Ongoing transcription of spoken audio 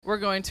we're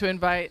going to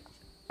invite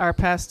our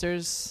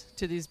pastors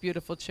to these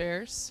beautiful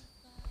chairs.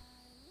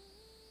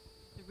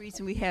 The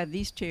reason we have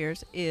these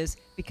chairs is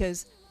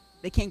because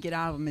they can't get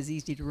out of them as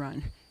easy to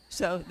run.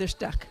 So they're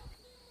stuck,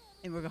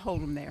 and we're going to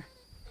hold them there.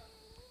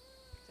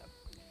 So,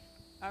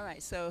 all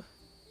right, so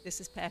this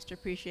is Pastor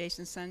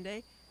Appreciation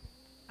Sunday.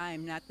 I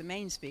am not the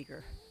main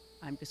speaker.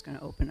 I'm just going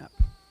to open up.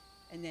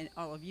 And then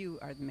all of you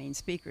are the main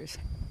speakers.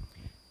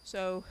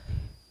 So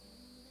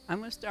I'm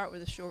going to start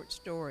with a short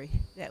story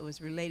that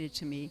was related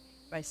to me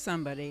by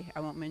somebody, I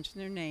won't mention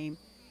their name,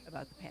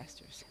 about the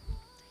pastors.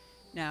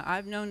 Now,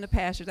 I've known the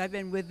pastors. I've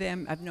been with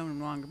them. I've known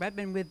them longer, but I've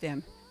been with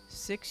them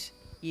 6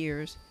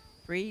 years,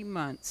 3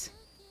 months,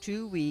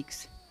 2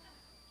 weeks,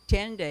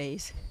 10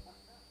 days,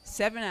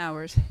 7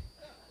 hours,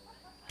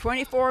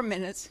 24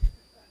 minutes,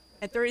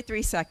 and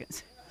 33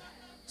 seconds.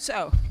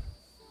 So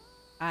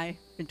I've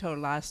been told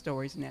a lot of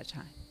stories in that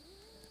time.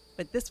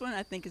 But this one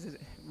I think is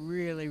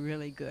really,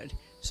 really good.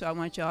 So I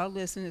want y'all to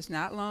listen. It's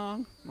not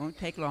long. Won't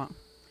take long.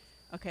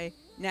 Okay,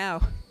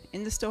 now,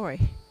 in the story,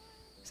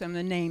 some of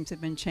the names have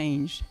been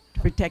changed to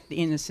protect the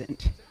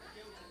innocent.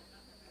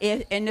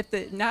 And if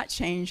they're not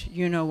changed,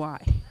 you know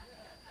why.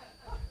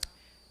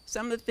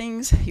 Some of the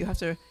things you have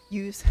to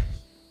use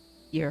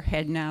your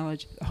head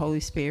knowledge, the Holy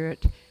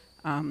Spirit,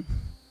 your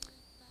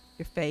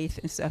faith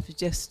and stuff,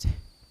 just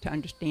to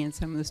understand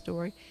some of the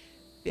story.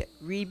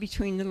 Read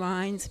between the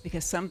lines,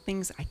 because some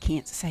things I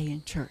can't say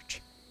in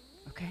church.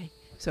 Okay,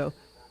 so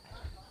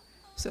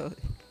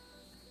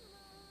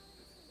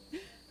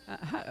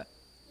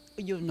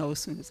you'll know as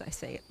soon as I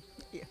say it.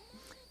 Yeah.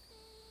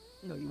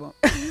 No, you won't.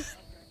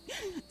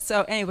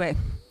 So anyway,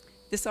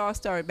 this all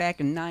started back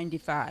in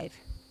 95.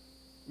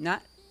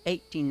 Not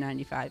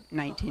 1895,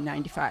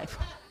 1995.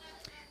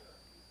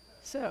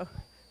 So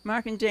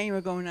Mark and Jane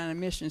were going on a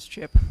missions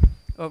trip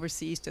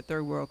overseas to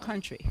third world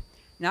country.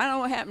 Now, I don't know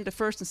what happened to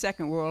first and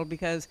second world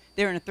because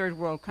they're in a third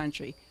world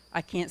country.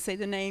 I can't say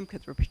the name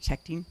because we're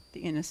protecting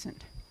the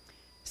innocent.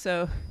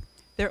 So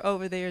they're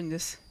over there in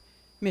this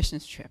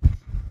missions trip.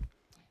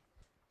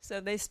 So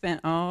they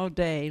spent all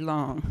day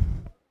long,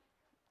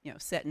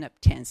 setting up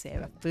tents. They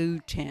have a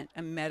food tent,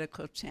 a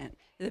medical tent,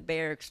 the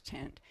barracks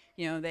tent.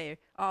 They've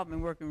all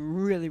been working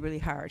really, really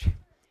hard.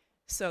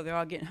 So they're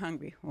all getting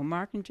hungry. Well,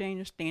 Mark and Jane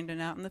are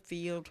standing out in the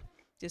field,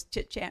 just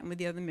chit-chatting with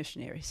the other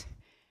missionaries.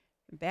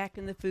 Back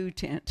in the food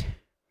tent,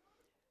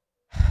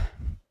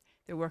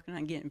 they're working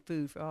on getting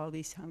food for all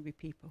these hungry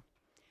people.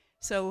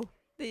 So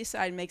they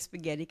decide to make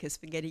spaghetti, because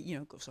spaghetti,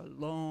 goes a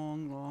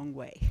long, long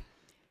way.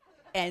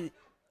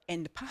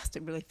 And the pasta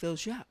really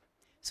fills you up.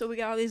 So we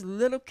got all these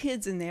little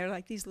kids in there,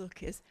 like these little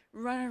kids,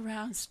 running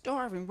around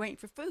starving, waiting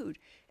for food.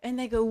 And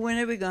they go, when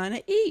are we going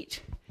to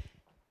eat?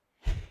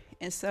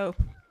 And so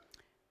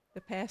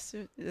the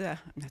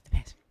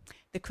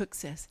cook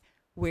says,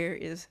 where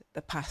is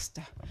the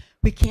pasta?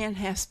 We can't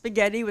have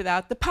spaghetti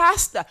without the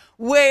pasta.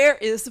 Where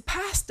is the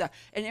pasta?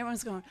 And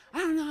everyone's going, I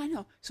don't know, I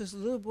know. So this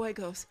little boy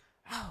goes,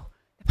 oh,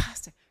 the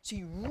pasta. So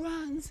he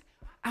runs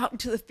out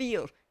into the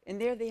field,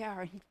 and there they are,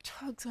 and he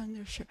tugs on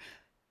their shirt.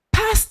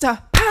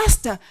 Pasta,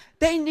 pasta,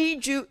 they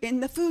need you in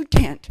the food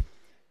tent.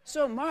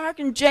 So Mark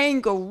and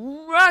Jane go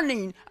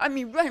running.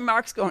 Running.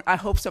 Mark's going, I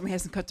hope somebody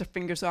hasn't cut their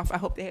fingers off. I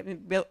hope they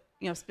haven't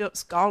spilled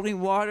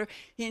scalding water.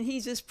 And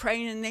he's just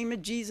praying in the name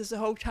of Jesus the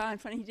whole time,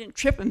 funny he didn't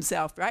trip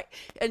himself, right?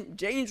 And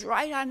Jane's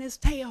right on his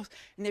tails.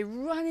 And they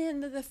run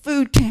into the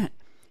food tent.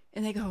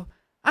 And they go,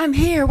 I'm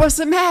here, what's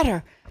the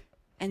matter?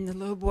 And the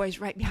little boy's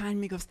right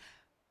behind me, goes,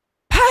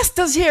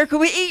 pasta's here, can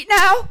we eat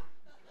now?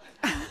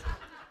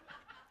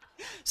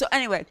 So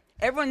anyway,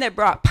 everyone that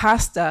brought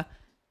pasta,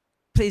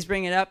 please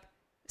bring it up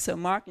so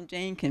Mark and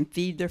Jane can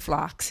feed their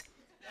flocks.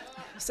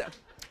 So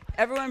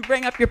everyone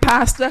bring up your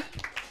pasta.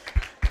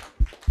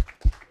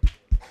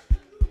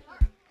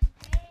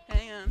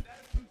 Hang on.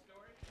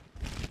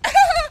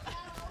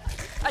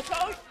 I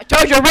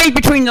told you to read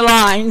between the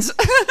lines.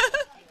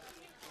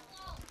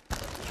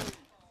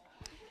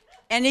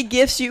 Any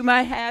gifts you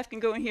might have can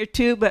go in here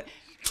too, but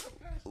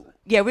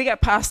yeah, we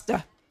got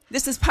pasta.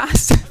 This is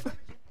pasta.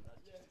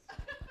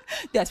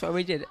 That's why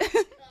we did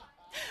it.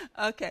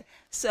 Okay,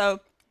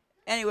 so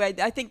anyway,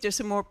 I think there's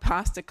some more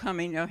pasta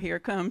coming. Oh, here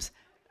it comes.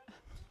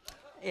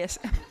 Yes.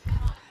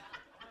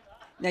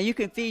 Now you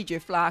can feed your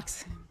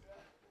flocks.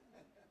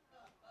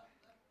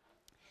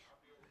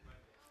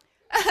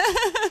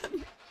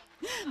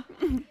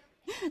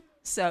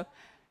 So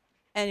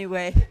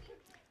anyway,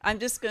 I'm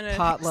just going to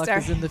Potluck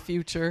is in the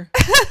future.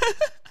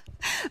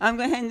 I'm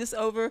going to hand this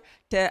over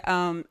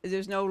to,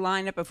 there's no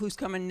lineup of who's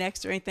coming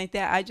next or anything like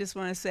that. I just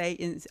want to say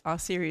in all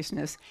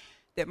seriousness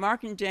that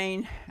Mark and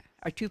Jane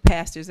are two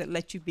pastors that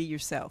let you be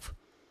yourself.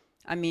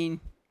 I'm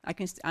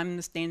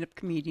the stand-up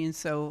comedian,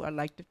 so I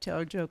like to tell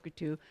a joke or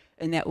two,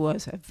 and that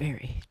was a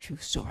very true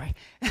story.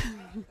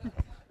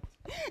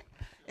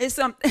 It's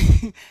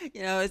something,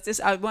 it's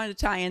just, I wanted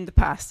to tie in the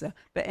pasta.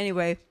 But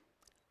anyway,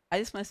 I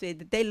just want to say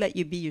that they let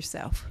you be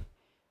yourself.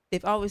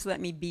 They've always let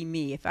me be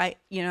me. If I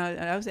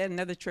was at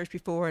another church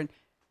before, and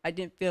I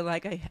didn't feel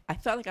like I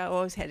felt like I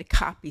always had to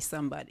copy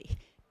somebody.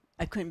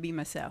 I couldn't be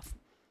myself.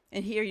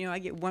 And here, I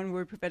get one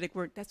word, prophetic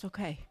word. That's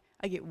okay.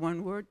 I get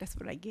one word. That's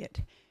what I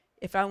get.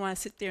 If I want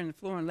to sit there on the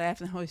floor and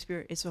laugh in the Holy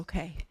Spirit, it's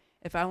okay.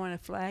 If I want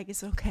to flag,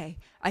 it's okay.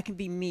 I can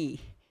be me.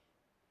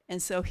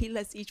 And so he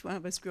lets each one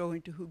of us grow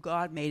into who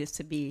God made us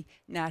to be,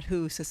 not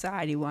who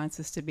society wants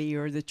us to be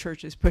or the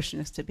church is pushing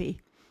us to be.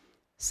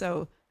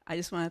 So I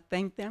just want to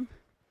thank them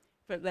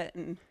for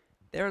letting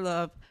their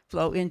love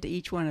flow into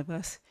each one of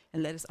us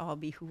and let us all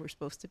be who we're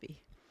supposed to be.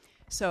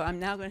 So I'm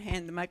now going to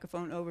hand the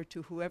microphone over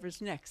to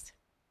whoever's next.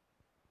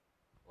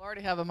 I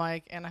already have a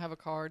mic and I have a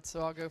card,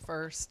 so I'll go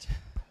first.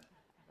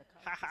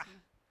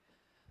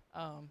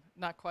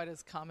 Not quite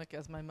as comic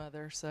as my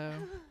mother, so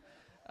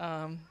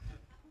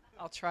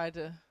I'll try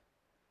to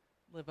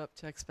live up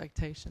to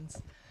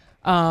expectations.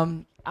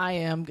 I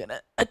am going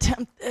to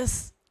attempt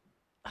this.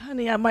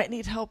 Honey, I might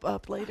need help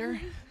up later.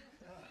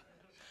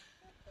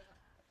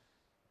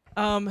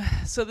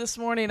 So this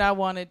morning I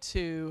wanted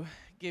to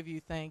give you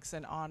thanks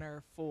and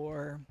honor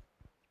for,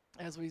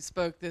 as we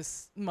spoke,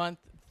 this month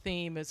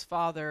theme is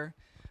Father,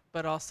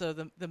 but also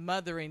the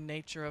mothering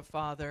nature of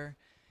Father.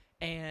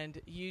 And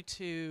you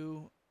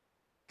two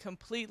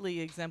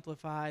completely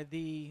exemplify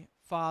the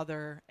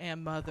father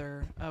and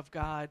mother of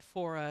God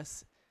for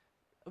us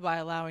by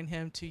allowing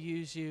him to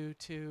use you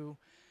to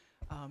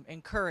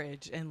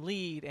encourage and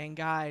lead and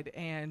guide.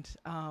 And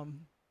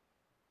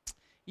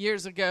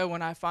years ago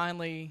when I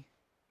finally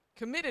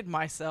committed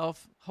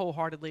myself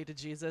wholeheartedly to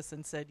Jesus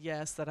and said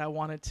yes, that I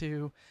wanted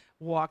to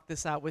walk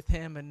this out with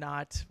him and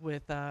not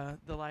with the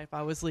life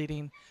I was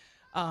leading,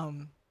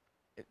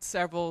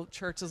 several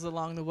churches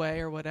along the way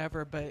or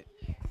whatever, but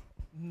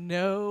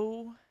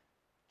no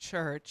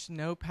church,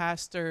 no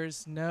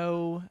pastors,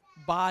 no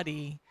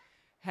body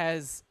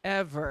has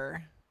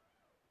ever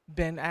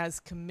been as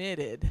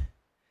committed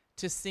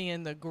to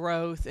seeing the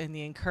growth and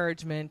the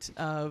encouragement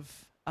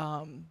of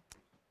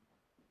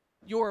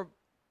your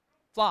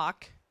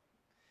flock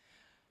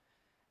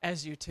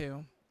as you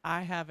two.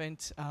 I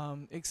haven't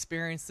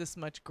experienced this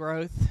much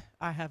growth.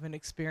 I haven't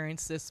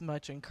experienced this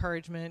much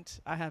encouragement.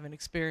 I haven't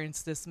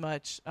experienced this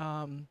much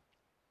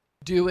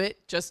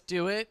just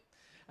do it.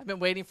 I've been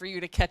waiting for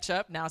you to catch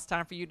up. Now it's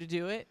time for you to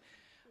do it.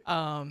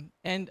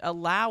 And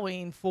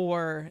allowing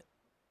for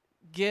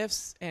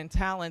gifts and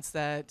talents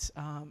that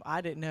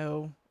I didn't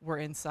know were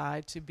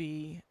inside to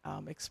be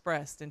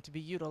expressed and to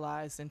be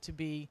utilized and to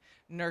be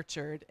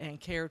nurtured and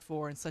cared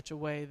for in such a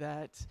way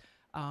that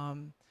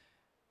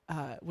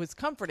was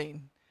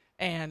comforting.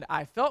 And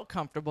I felt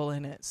comfortable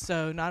in it.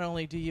 So not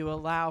only do you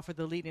allow for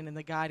the leading and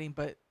the guiding,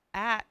 but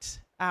at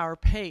our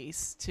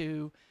pace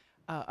to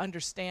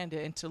understand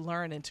it and to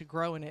learn and to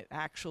grow in it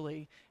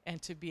actually, and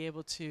to be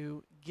able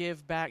to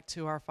give back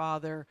to our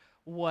Father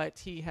what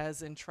he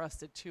has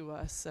entrusted to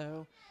us.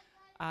 So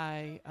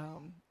I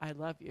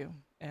love you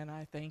and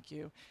I thank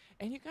you.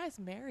 And you guys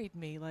married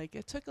me. Like,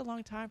 it took a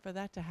long time for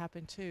that to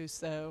happen too.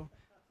 So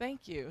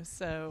thank you.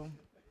 So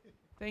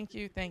thank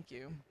you.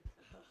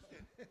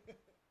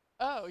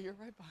 Oh, you're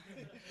right behind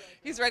me.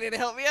 He's ready to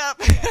help me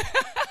up.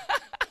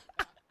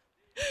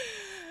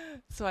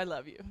 So I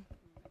love you.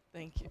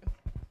 Thank you.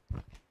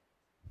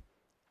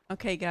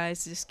 Okay,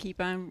 guys, just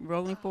keep on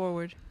rolling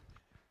forward.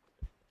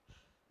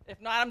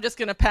 If not, I'm just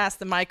going to pass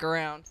the mic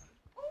around.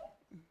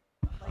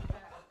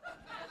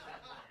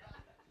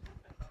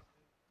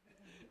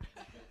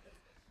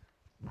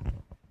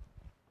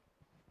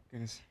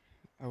 Goodness,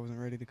 I wasn't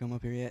ready to come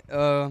up here yet.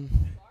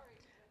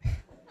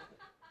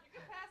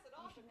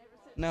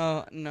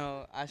 No,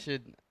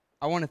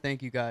 I want to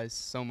thank you guys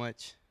so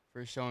much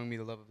for showing me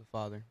the love of the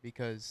Father,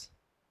 because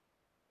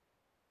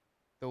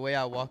the way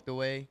I walked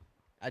away,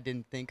 I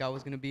didn't think I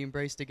was going to be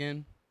embraced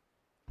again,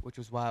 which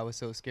was why I was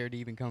so scared to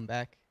even come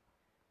back.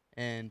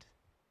 And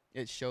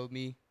it showed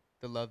me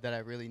the love that I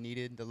really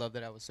needed, the love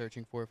that I was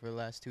searching for the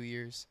last 2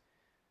 years,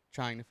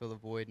 trying to fill a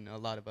void and a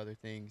lot of other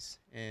things.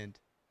 And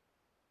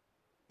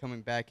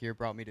coming back here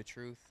brought me to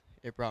truth.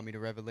 It brought me to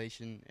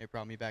revelation. It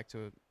brought me back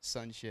to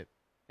sonship.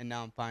 And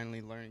now I'm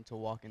finally learning to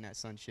walk in that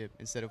sonship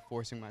instead of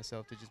forcing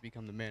myself to just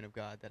become the man of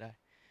God that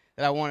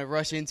I want to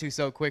rush into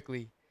so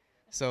quickly.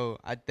 So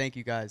I thank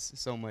you guys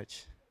so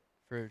much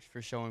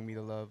for showing me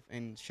the love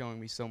and showing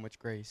me so much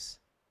grace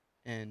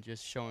and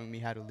just showing me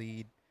how to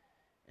lead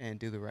and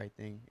do the right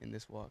thing in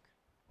this walk.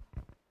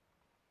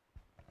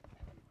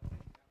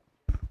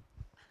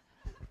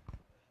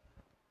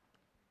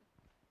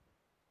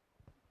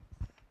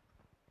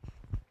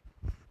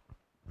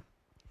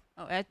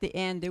 Oh, at the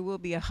end, there will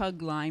be a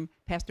hug line.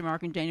 Pastor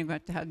Mark and Jane are going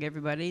to hug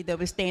everybody. They'll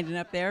be standing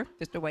up there,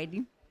 just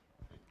waiting.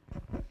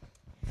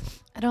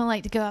 I don't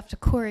like to go after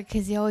Corey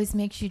because he always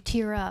makes you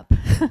tear up.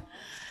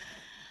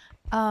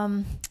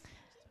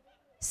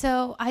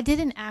 So I did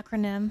an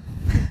acronym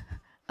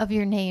of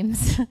your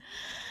names.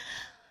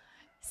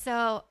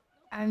 So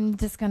I'm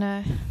just going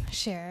to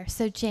share.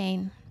 So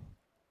Jane,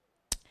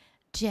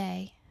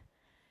 J,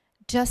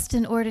 just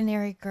an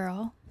ordinary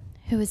girl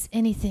who is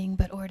anything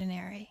but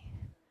ordinary.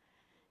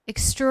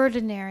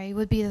 Extraordinary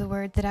would be the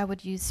word that I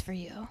would use for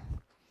you.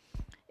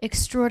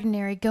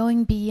 Extraordinary,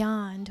 going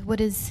beyond what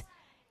is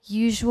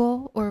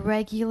usual or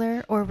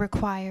regular or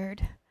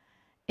required.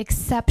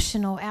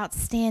 exceptional,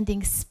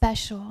 outstanding,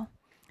 special.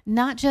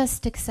 Not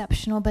just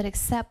exceptional, but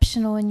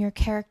exceptional in your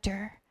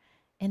character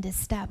and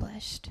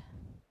established.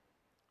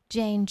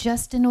 Jane,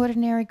 just an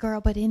ordinary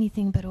girl, but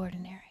anything but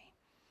ordinary.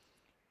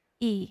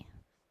 A.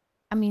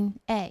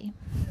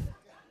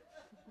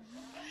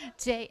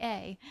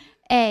 J-A.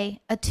 A,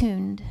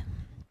 attuned.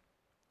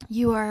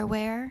 You are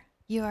aware,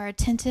 you are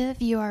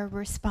attentive, you are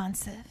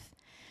responsive.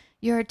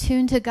 You're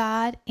attuned to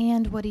God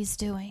and what he's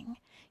doing.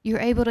 You're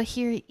able to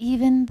hear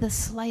even the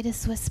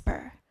slightest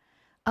whisper,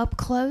 up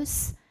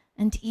close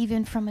and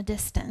even from a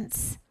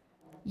distance.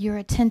 You're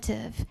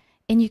attentive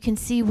and you can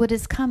see what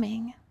is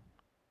coming.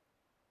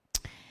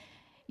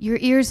 Your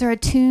ears are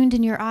attuned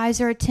and your eyes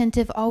are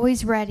attentive,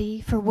 always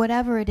ready for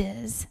whatever it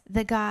is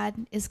that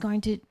God is going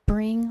to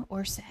bring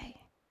or say.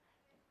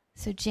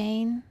 So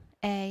Jane,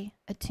 A,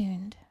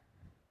 attuned.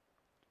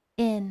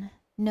 N,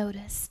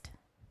 noticed.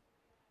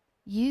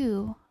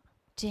 You,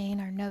 Jane,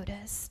 are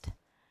noticed.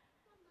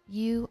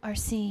 You are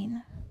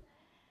seen.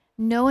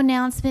 No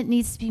announcement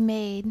needs to be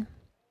made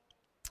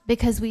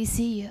because we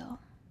see you.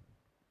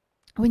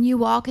 When you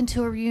walk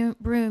into a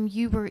room,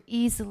 you were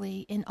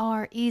easily and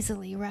are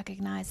easily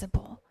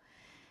recognizable.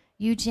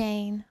 You,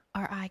 Jane,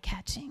 are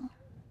eye-catching.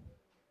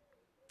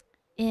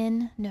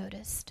 N,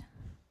 noticed.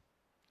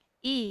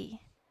 E,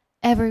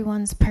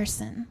 everyone's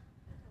person.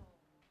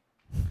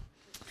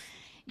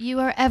 You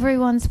are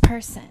everyone's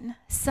person.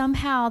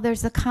 Somehow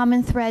there's a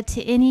common thread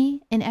to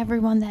any and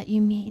everyone that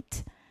you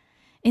meet.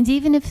 And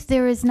even if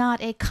there is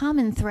not a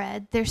common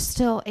thread, there's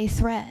still a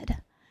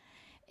thread.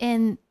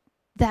 And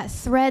that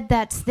thread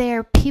that's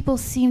there, people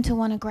seem to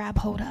want to grab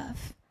hold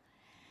of.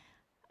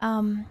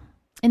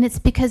 And it's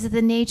because of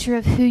the nature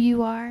of who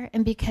you are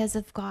and because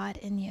of God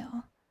in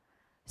you.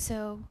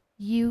 So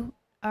you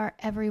are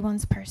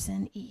everyone's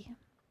person, E.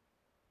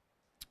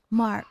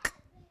 Mark.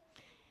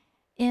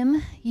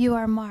 M, you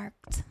are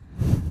marked.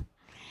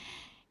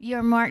 You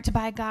are marked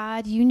by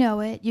God. You know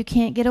it. You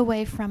can't get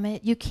away from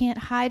it. You can't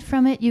hide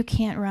from it. You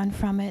can't run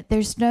from it.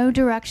 There's no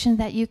direction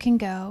that you can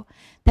go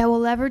that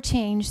will ever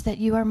change that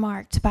you are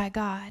marked by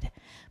God.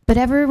 But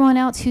everyone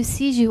else who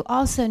sees you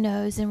also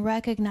knows and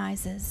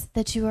recognizes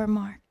that you are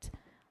marked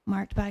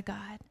by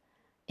God.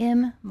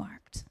 M,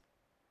 marked.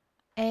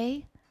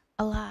 A,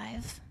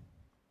 alive.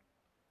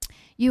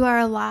 You are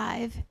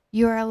alive.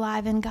 You are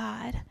alive in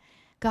God.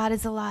 God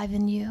is alive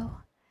in you.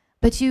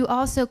 But you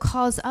also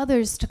cause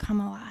others to come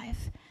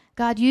alive.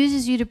 God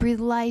uses you to breathe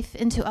life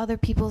into other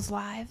people's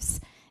lives.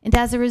 And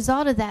as a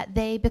result of that,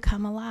 they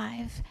become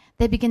alive.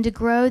 They begin to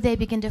grow. They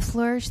begin to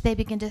flourish. They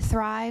begin to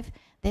thrive.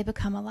 They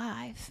become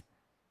alive.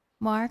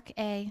 Mark,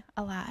 A,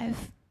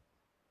 alive.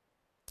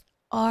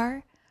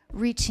 R,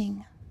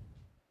 reaching.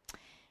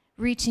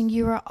 Reaching.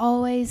 You are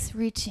always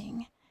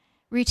reaching.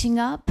 Reaching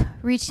up,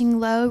 reaching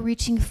low,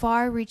 reaching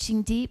far,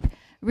 reaching deep.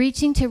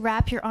 Reaching to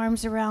wrap your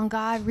arms around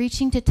God,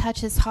 reaching to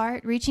touch his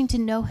heart, reaching to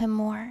know him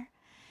more,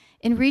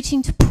 and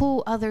reaching to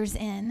pull others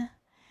in.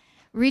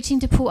 Reaching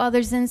to pull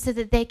others in so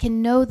that they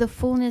can know the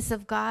fullness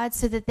of God,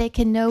 so that they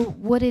can know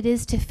what it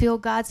is to feel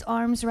God's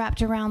arms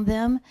wrapped around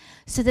them,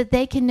 so that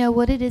they can know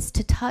what it is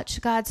to touch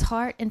God's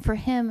heart and for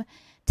him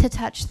to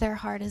touch their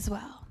heart as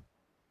well.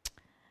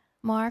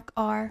 Mark,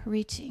 R,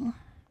 reaching.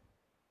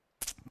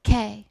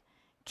 K,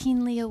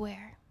 keenly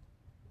aware.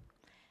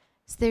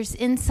 So there's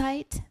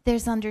insight,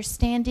 there's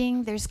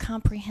understanding, there's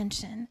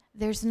comprehension,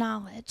 there's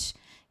knowledge.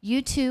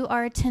 You too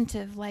are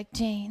attentive like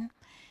Jane.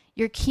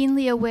 You're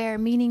keenly aware,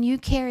 meaning you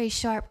carry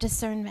sharp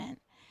discernment.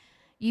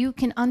 You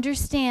can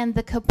understand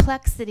the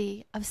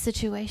complexity of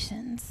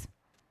situations.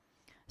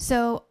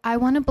 So I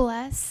want to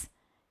bless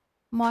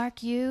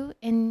Mark, you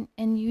and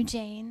you,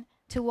 Jane,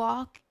 to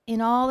walk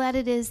in all that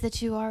it is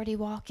that you already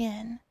walk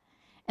in.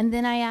 And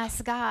then I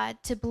ask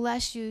God to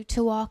bless you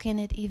to walk in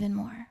it even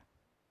more.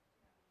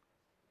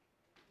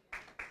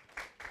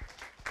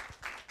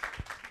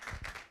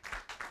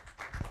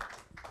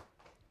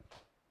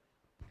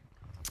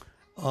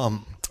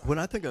 When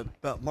I think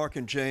about Mark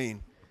and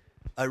Jane,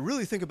 I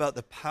really think about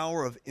the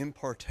power of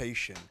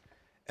impartation.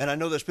 And I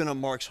know that's been on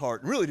Mark's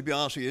heart. And really, to be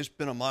honest with you, it's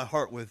been on my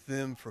heart with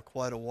them for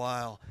quite a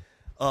while.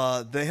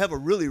 They have a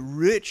really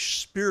rich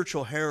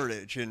spiritual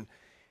heritage. And,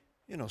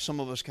 you know, some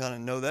of us kind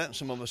of know that and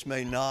some of us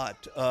may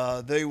not.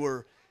 They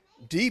were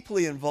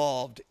deeply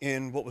involved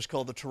in what was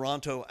called the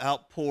Toronto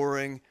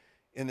Outpouring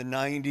in the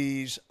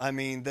 90s. I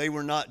mean, they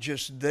were not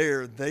just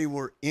there, they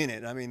were in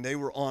it. I mean, they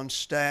were on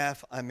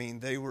staff. I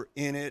mean, they were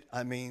in it.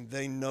 I mean,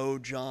 they know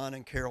John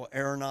and Carol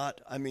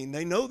Aronott. I mean,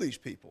 they know these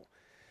people.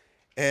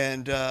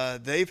 And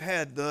they've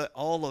had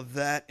all of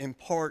that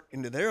impart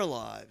into their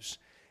lives.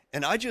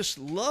 And I just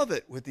love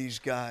it with these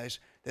guys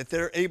that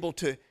they're able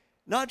to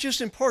not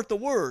just impart the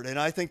word, and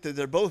I think that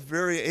they're both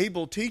very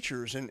able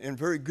teachers and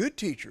very good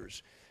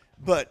teachers,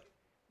 but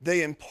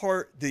they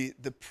impart the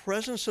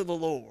presence of the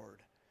Lord.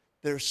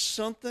 There's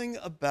something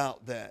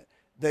about that.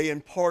 They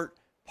impart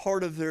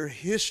part of their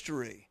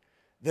history.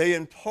 They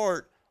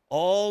impart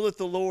all that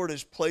the Lord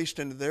has placed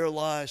into their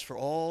lives for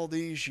all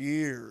these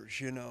years,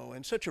 you know,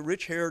 and such a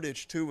rich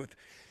heritage too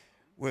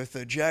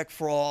with Jack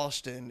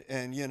Frost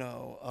and you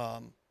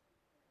know,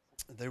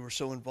 They were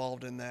so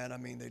involved in that. I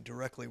mean, they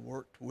directly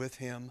worked with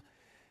him.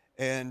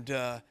 And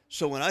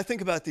so when I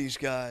think about these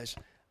guys,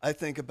 I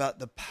think about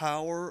the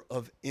power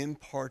of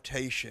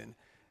impartation.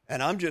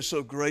 And I'm just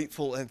so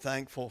grateful and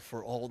thankful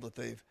for all that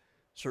they've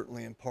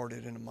certainly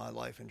imparted into my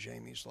life and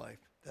Jamie's life.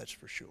 That's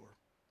for sure.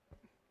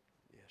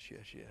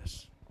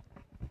 Yes.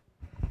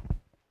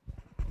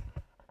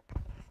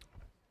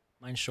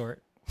 Mine's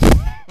short.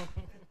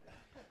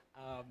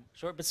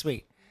 Short but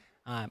sweet.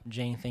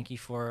 Jane, thank you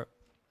for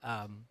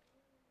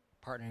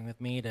partnering with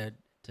me to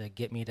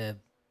get me to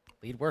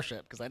lead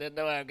worship, because I didn't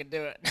know I could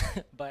do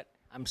it. But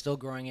I'm still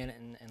growing in it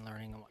and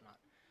learning and whatnot.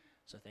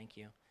 So thank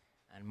you.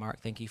 And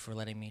Mark, thank you for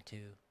allowing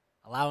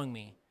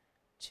me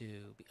to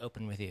be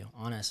open with you,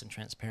 honest and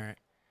transparent.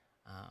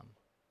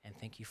 And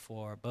thank you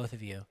for both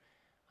of you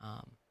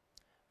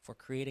for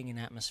creating an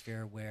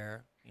atmosphere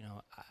where, you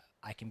know,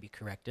 I can be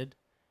corrected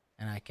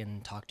and I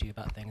can talk to you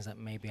about things that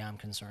maybe I'm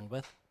concerned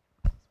with.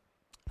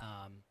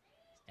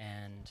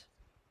 And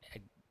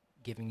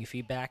giving you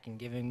feedback and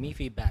giving me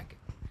feedback.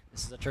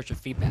 This is a church of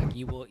feedback.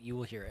 You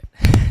will hear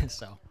it.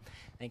 So,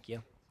 thank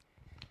you.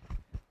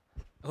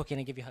 Oh, can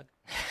I give you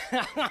a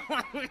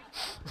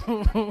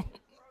hug?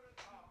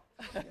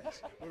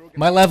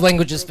 My love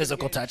language is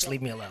physical touch.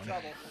 Leave me alone.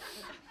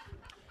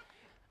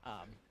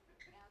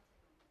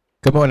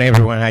 Good morning,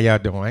 everyone. How y'all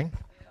doing?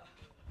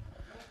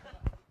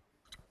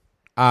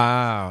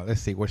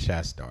 Let's see. Where should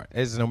I start?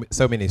 There's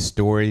so many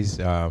stories.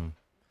 I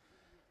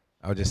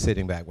was just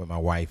sitting back with my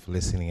wife,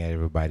 listening at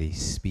everybody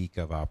speak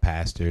of our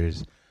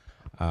pastors.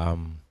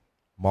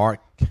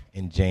 Mark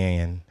and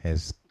Jan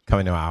has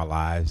come into our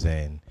lives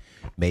and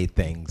made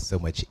things so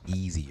much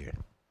easier.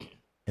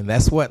 And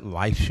that's what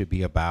life should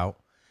be about.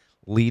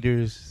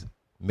 Leaders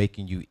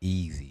making you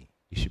easy.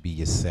 You should be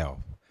yourself.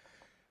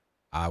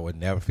 I would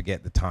never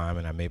forget the time,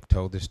 and I may have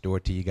told this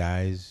story to you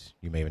guys.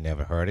 You may have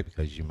never heard it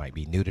because you might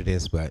be new to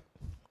this, but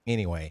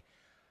anyway,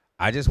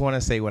 I just want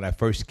to say when I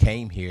first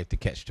came here to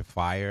Catch the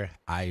Fire,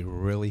 I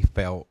really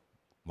felt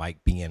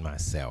like being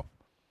myself.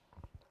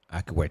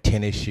 I could wear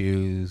tennis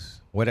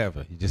shoes,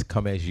 whatever. You just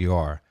come as you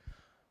are.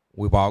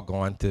 We've all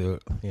gone to,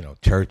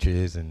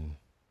 churches, and,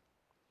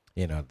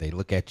 they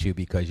look at you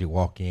because you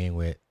walk in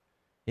with,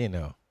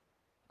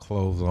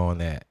 clothes on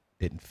that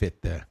didn't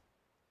fit the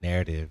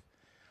narrative.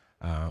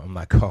 I'm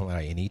not calling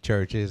out any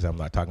churches. I'm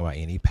not talking about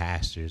any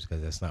pastors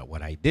because that's not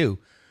what I do.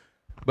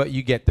 But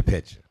you get the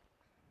picture.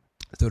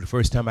 So the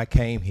first time I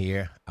came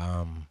here,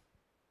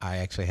 I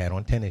actually had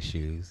on tennis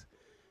shoes.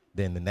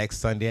 Then the next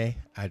Sunday,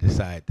 I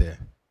decided to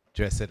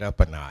dress it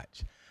up a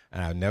notch.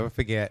 And I'll never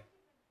forget,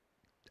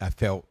 I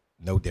felt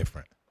no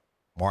different.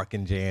 Mark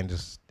and Jan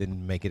just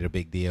didn't make it a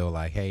big deal,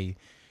 like, hey,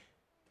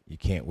 you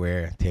can't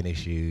wear tennis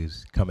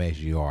shoes, come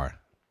as you are.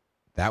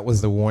 That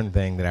was the one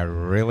thing that I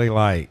really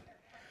liked.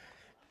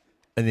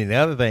 And then the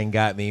other thing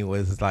got me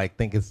was, like, I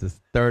think it's the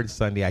third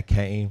Sunday I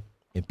came,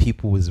 and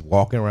people was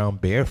walking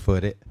around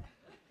barefooted.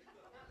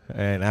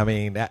 And I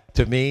mean, that,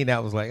 to me,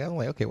 that was like, I'm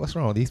like, okay, what's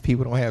wrong? These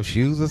people don't have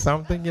shoes or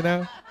something,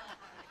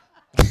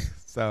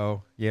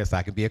 So, yes,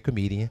 I can be a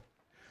comedian,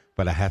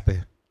 but I have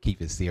to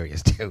keep it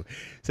serious too.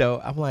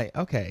 So I'm like,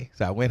 okay.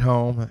 So I went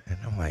home and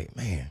I'm like,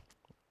 man,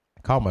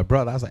 I called my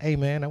brother. I was like, hey,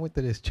 man, I went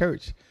to this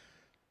church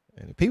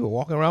and the people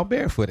walking around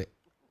barefooted.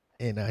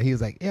 And he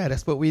was like, yeah,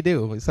 that's what we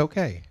do. It's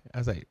okay. I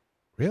was like,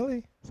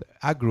 really? So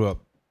I grew up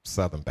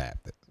Southern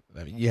Baptist.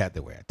 I mean, you had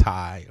to wear a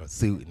tie or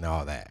suit and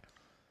all that.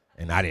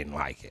 And I didn't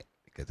like it.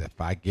 Because if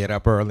I get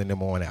up early in the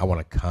morning, I want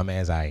to come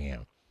as I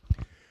am.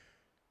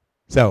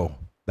 So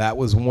that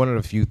was one of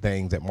the few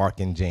things that Mark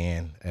and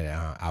Jan,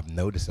 I've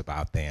noticed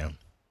about them.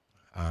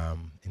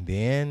 And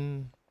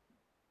then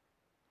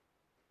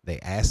they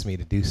asked me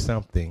to do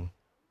something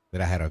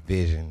that I had a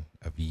vision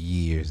of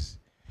years.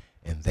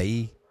 And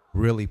they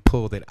really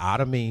pulled it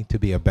out of me to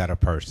be a better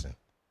person.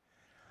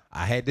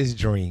 I had this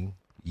dream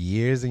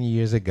years and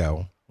years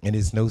ago, and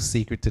it's no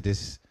secret to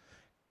this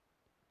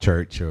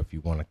church, or if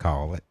you want to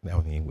call it. I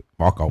mean,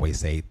 Mark always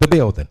say, the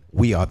building.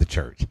 We are the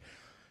church.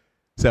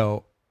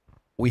 So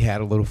we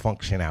had a little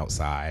function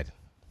outside.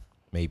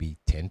 Maybe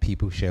 10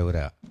 people showed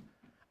up.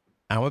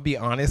 I'm going to be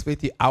honest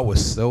with you. I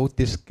was so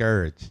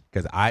discouraged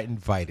because I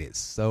invited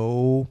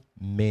so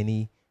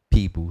many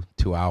people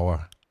to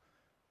our,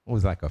 it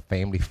was like a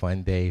family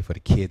fun day for the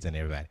kids and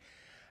everybody.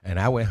 And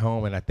I went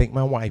home, and I think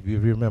my wife, you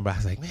remember, I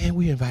was like, man,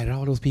 we invited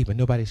all those people.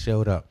 Nobody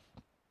showed up.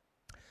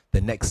 The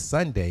next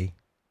Sunday,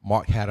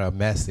 Mark had a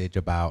message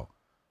about,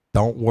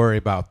 don't worry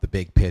about the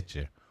big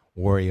picture.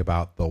 Worry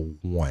about the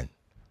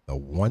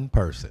one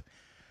person.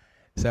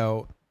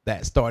 So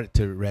that started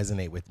to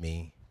resonate with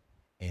me.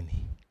 And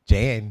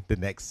Jan, the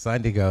next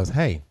Sunday, goes,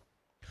 hey,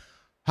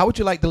 how would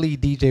you like to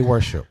lead DJ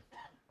worship?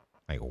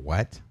 Like,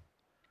 what?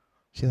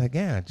 She's like,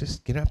 yeah,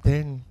 just get up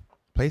there and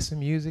play some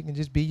music and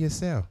just be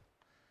yourself.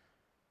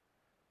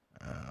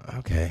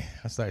 Okay.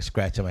 I started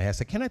scratching my head. I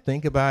said, can I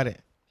think about it?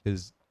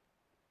 Because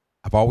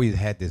I've always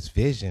had this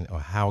vision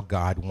of how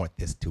God wants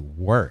this to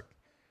work.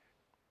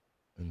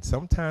 And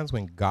sometimes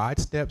when God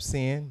steps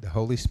in, the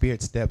Holy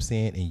Spirit steps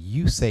in, and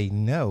you say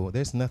no,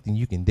 there's nothing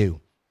you can do.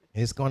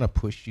 It's going to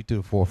push you to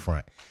the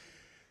forefront.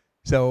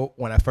 So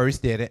when I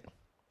first did it,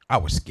 I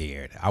was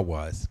scared. I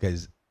was,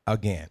 because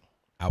again,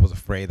 I was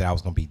afraid that I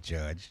was going to be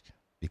judged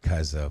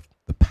because of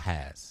the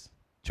past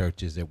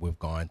churches that we've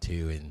gone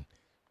to. And,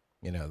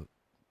 you know,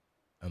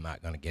 I'm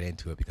not going to get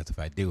into it, because if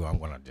I do, I'm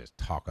going to just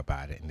talk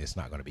about it and it's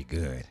not going to be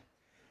good.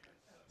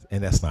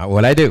 And that's not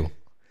what I do.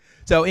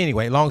 So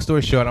anyway, long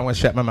story short, I'm going to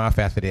shut my mouth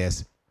after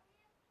this.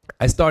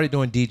 I started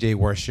doing DJ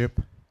worship,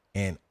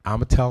 and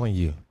I'm telling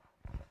you,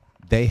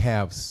 they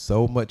have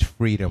so much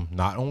freedom,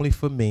 not only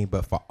for me,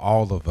 but for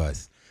all of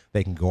us.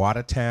 They can go out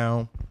of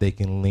town. They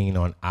can lean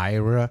on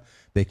Ira.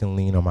 They can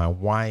lean on my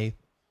wife.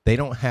 They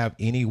don't have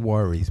any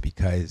worries,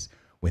 because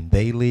when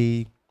they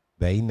leave,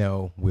 they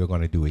know we're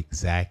going to do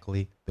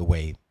exactly the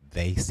way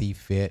they see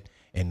fit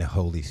in the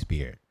Holy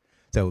Spirit.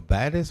 So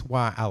that is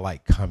why I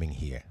like coming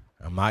here.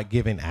 I'm not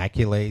giving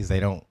accolades. They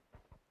don't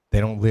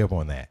live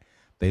on that.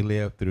 They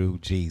live through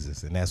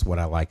Jesus, and that's what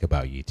I like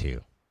about you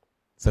too.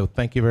 So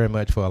thank you very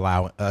much for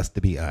allowing us to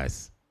be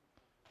us.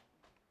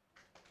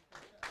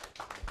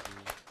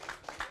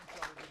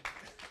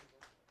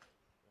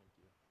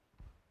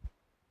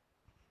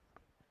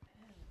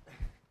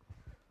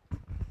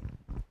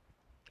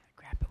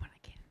 Grab it when I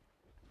can.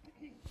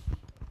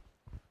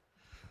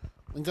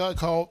 When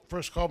God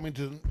first called me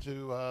to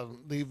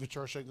leave the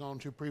church I'd gone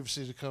to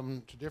previously to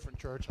come to a different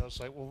church, I was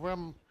like, well, where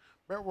am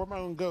I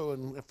going to go?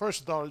 And at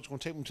first I thought he was going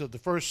to take me to the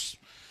first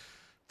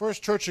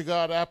Church of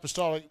God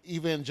Apostolic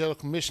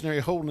Evangelical Missionary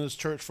Holiness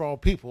Church for all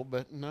people.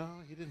 But no,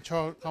 he didn't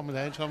call me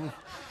that. He told me,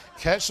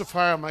 catch the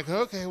fire. I'm like,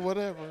 okay,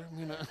 whatever.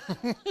 You know.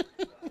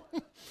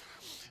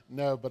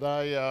 No, but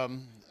I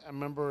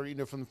remember,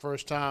 from the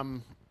first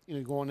time,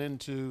 going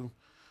into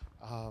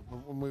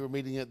when we were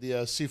meeting at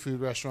the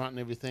seafood restaurant and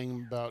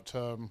everything, about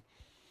how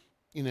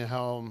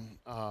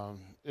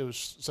it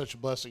was such a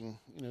blessing,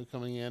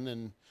 coming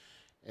in,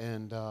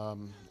 and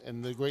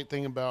the great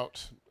thing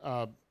about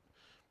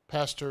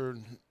Pastor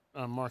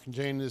Mark and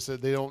Jane is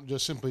that they don't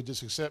just simply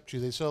accept you;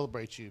 they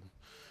celebrate you,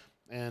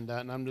 and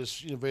I'm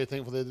just very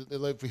thankful that they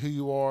love for who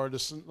you are.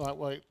 It's not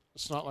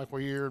like we're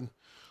here,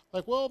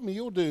 like, well,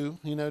 you'll do,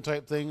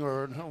 type thing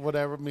or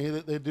whatever.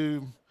 They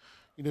do.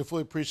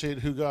 Fully appreciate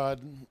who God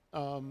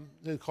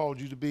has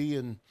called you to be,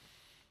 and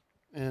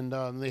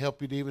they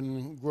help you to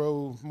even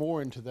grow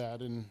more into that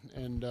and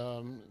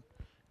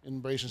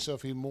embrace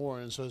yourself even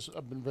more. And so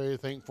I've been very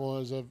thankful,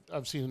 as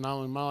I've seen it not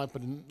only in my life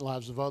but in the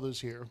lives of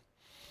others here.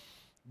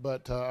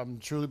 But I'm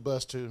truly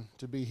blessed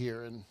to be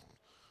here,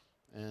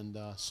 and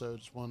so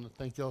just want to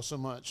thank you all so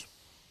much.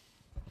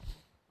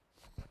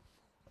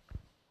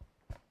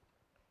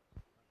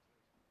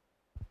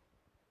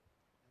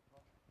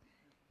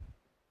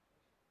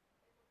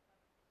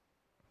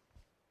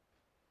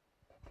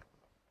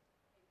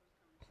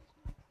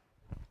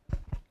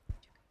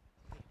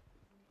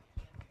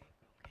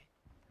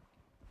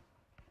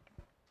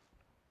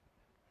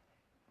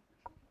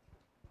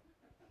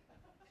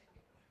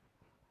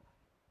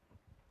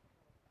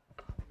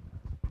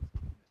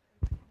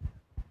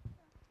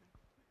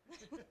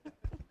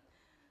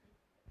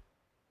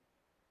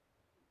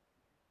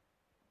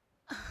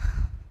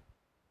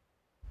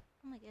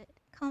 I'm gonna get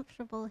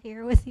comfortable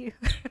here with you.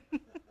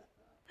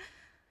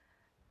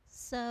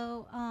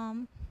 So,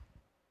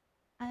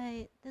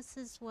 this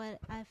is what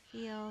I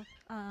feel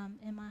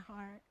in my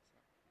heart.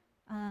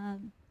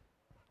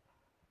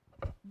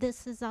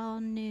 This is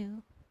all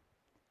new,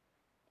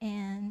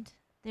 and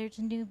there's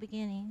new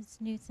beginnings,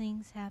 new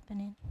things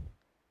happening,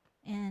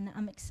 and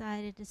I'm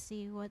excited to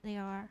see what they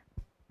are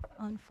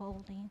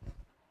unfolding.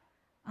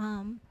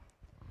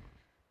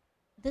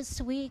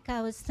 This week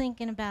I was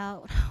thinking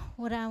about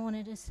what I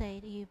wanted to say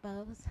to you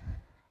both,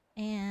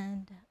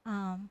 and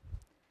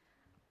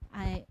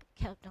I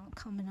kept on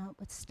coming up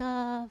with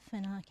stuff,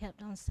 and I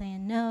kept on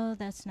saying, no,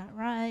 that's not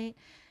right,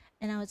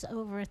 and I was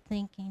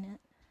overthinking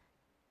it.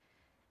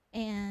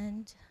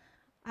 And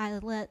I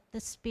let the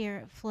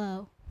Spirit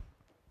flow,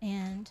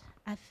 and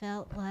I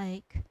felt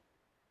like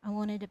I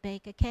wanted to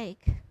bake a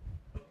cake.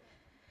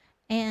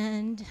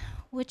 And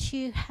what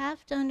you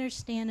have to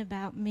understand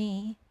about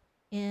me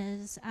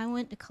is I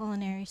went to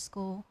culinary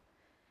school,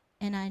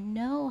 and I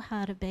know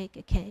how to bake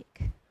a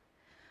cake,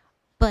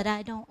 but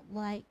I don't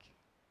like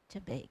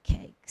to bake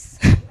cakes.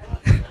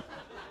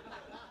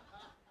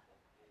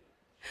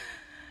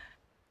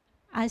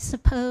 I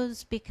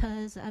suppose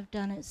because I've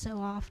done it so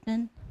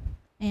often,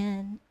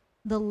 and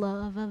the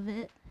love of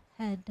it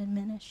had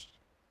diminished.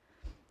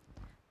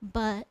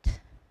 But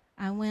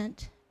I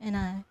went and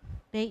I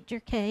baked your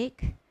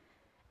cake,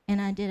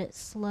 and I did it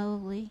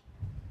slowly,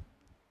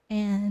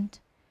 and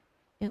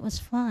it was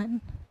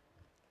fun,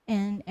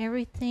 and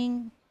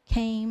everything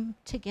came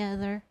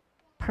together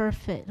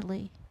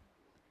perfectly.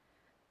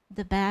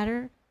 The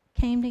batter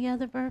came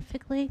together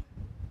perfectly.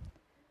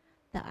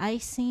 The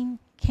icing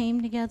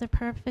came together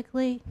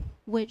perfectly,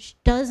 which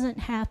doesn't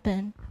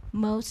happen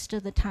most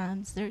of the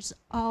times. There's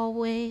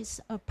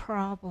always a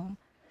problem.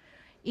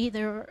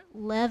 Either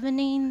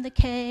leavening the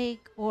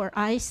cake or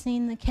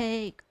icing the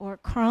cake or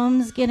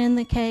crumbs get in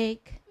the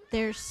cake.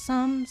 There's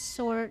some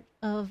sort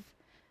of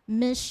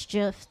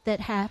mischief that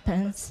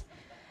happens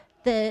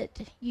that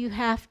you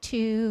have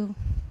to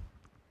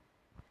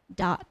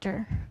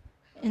doctor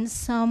in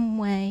some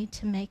way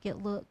to make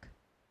it look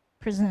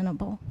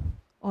presentable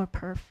or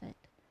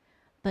perfect.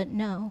 But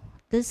no,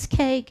 this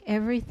cake,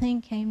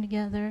 everything came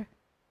together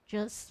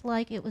just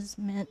like it was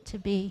meant to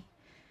be.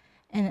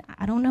 And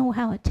I don't know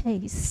how it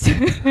tastes,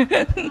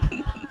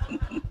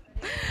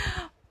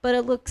 but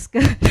it looks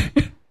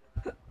good.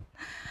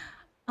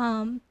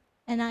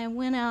 And I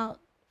went out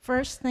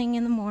first thing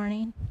in the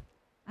morning.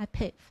 I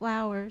picked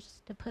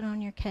flowers to put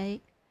on your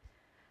cake.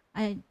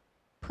 I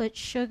put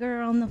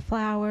sugar on the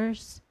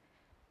flowers,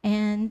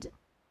 and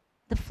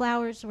the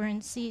flowers were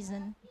in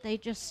season. They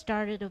just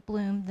started to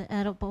bloom, the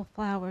edible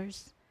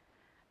flowers.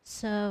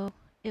 So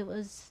it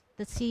was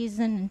the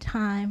season and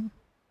time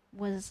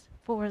was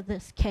for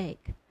this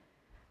cake.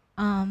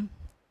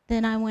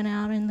 Then I went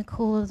out in the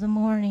cool of the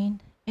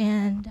morning,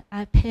 and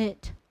I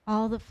picked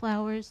all the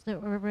flowers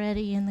that were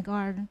ready in the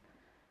garden.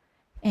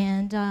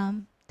 And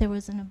there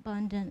was an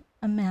abundant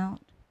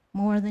amount,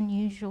 more than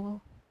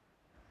usual.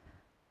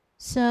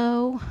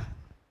 So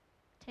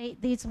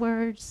take these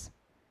words.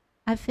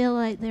 I feel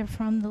like they're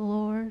from the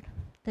Lord,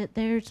 that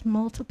there's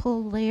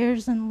multiple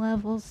layers and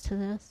levels to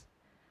this.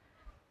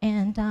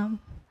 And I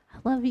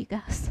love you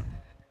guys.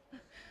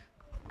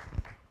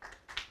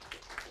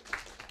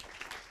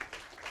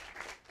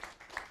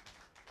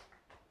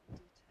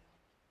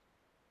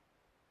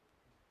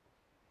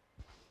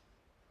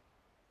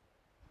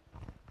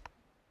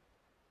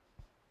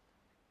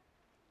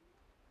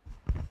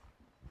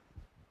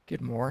 Good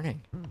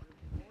morning.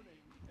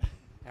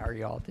 How are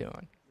y'all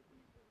doing?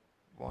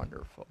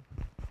 Wonderful.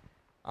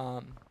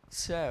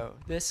 So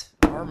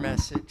our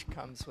message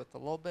comes with a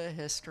little bit of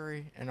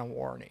history and a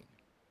warning.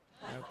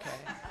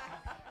 Okay.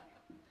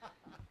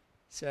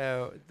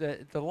 So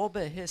the little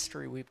bit of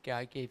history we've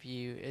got to give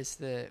you is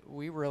that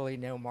we really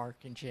know Mark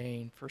and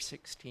Jane for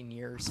 16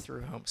 years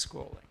through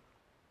homeschooling.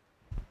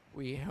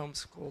 We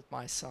homeschooled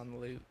my son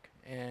Luke,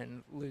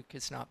 and Luke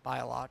is not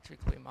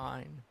biologically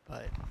mine,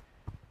 but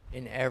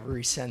in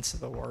every sense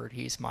of the word,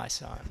 he's my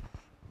son.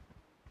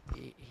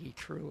 He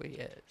truly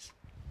is.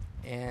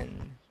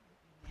 And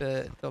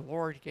the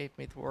Lord gave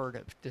me the word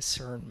of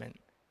discernment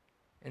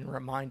and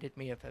reminded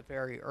me of a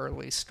very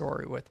early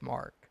story with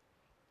Mark.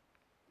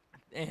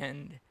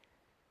 And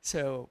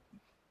so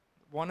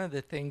one of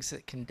the things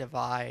that can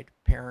divide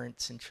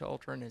parents and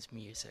children is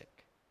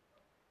music.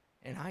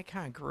 And I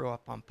kind of grew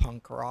up on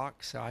punk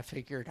rock, so I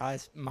figured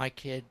my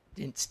kid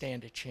didn't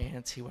stand a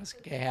chance. He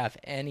wasn't going to have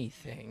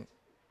anything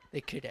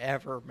that could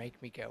ever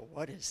make me go,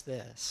 what is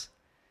this?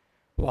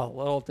 Well,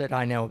 little did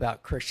I know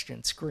about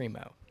Christian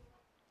Screamo.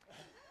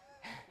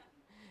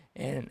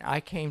 And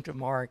I came to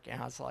Mark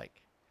and I was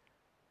like,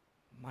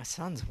 my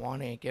son's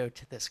wanting to go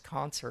to this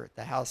concert at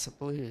the House of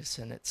Blues,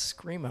 and it's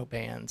Screamo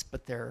bands,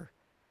 but they're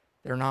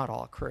not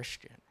all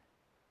Christian.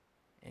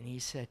 And he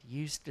said,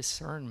 use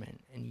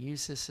discernment and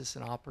use this as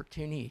an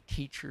opportunity to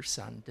teach your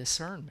son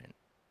discernment.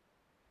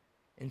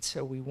 And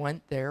so we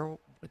went there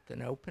with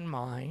an open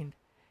mind,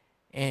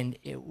 and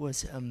it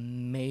was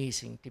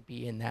amazing to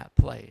be in that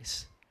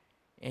place.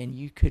 And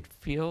you could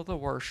feel the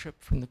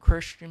worship from the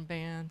Christian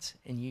bands,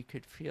 and you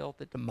could feel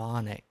the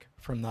demonic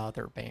from the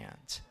other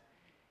bands.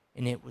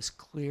 And it was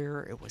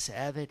clear, it was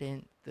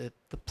evident, that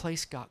the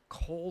place got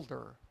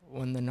colder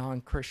when the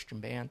non-Christian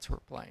bands were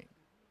playing.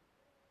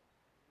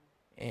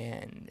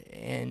 And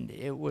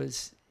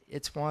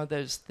it's one of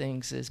those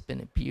things that's been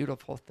a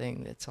beautiful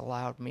thing that's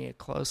allowed me a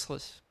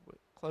closeness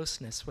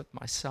with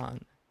my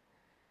son.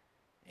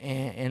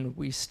 And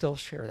we still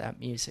share that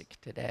music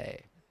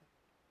today.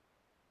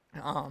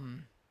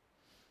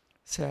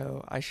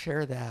 So I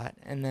share that.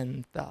 And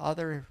then the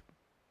other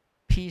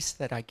piece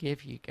that I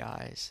give you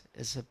guys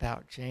is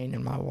about Jane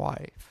and my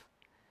wife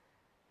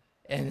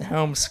and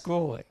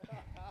homeschooling.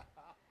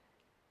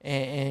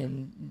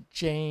 And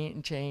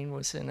Jane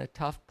was in a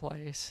tough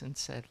place and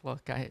said,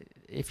 look,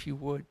 if you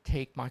would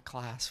take my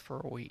class for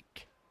a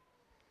week.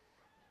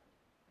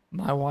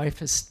 My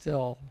wife is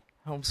still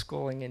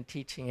homeschooling and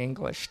teaching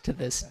English to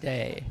this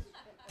day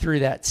through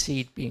that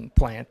seed being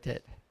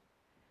planted.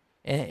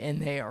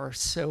 And they are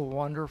so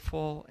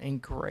wonderful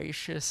and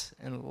gracious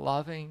and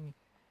loving,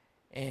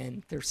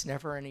 and there's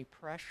never any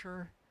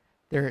pressure.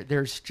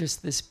 There's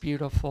just this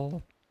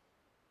beautiful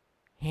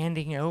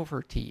handing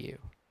over to you.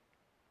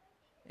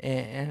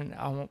 And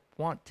I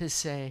want to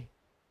say,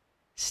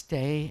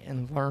 stay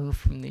and learn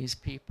from these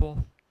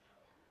people.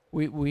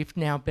 We've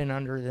now been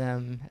under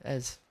them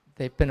as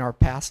they've been our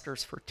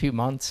pastors for 2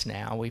 months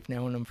now. We've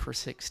known them for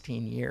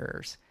 16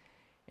 years.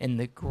 And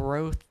the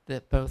growth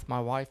that both my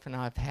wife and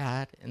I have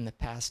had in the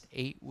past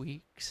 8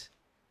 weeks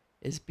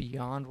is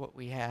beyond what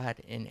we had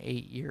in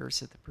 8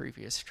 years at the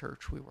previous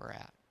church we were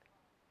at.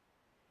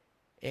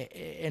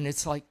 And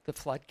it's like the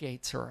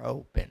floodgates are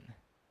open,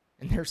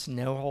 and there's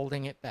no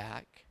holding it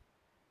back.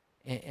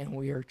 And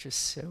we are just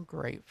so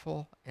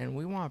grateful. And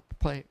we want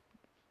to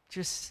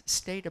just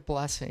state a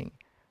blessing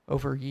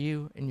over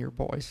you and your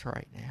boys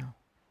right now,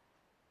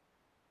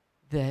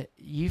 that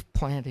you've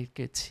planted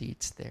good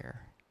seeds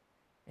there.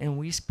 And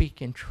we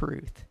speak in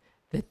truth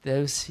that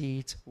those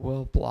seeds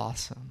will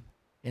blossom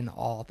in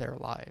all their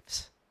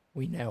lives.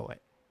 We know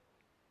it.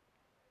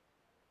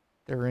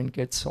 They're in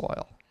good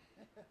soil.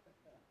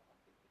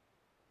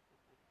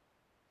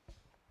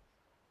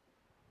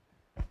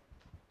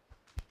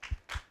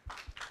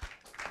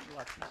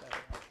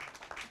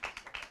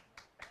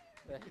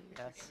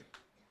 Yes.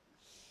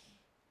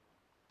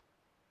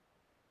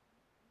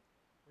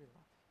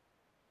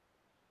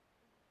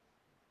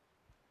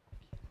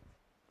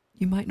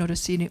 You might not have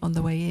seen it on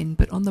the way in,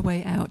 but on the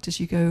way out, as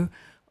you go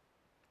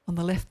on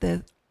the left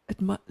there,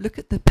 look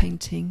at the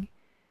painting.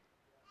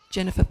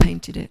 Jennifer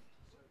painted it.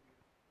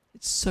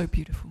 It's so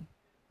beautiful.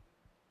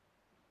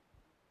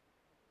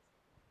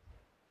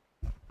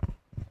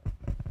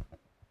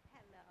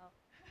 Hello.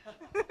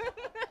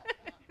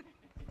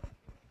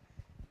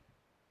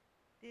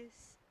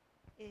 This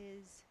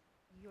is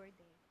your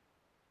day.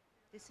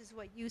 This is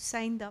what you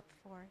signed up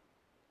for.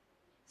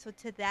 So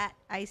to that,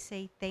 I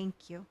say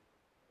thank you.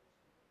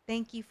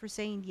 Thank you for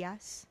saying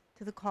yes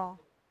to the call.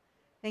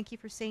 Thank you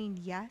for saying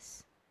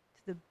yes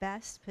to the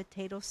best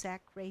potato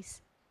sack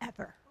race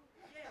ever.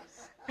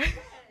 Yes.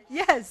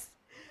 Yes.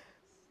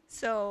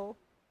 So,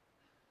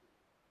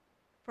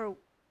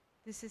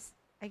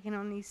 I can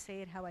only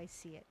say it how I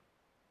see it.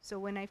 So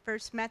when I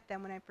first met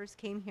them, when I first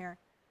came here,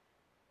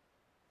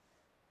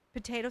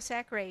 potato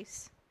sack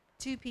race,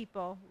 2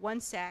 people,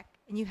 1 sack,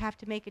 and you have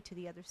to make it to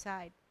the other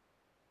side.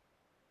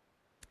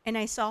 And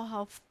I saw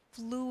how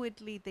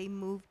fluidly they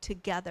move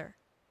together.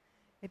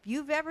 If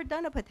you've ever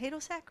done a potato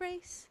sack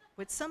race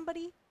with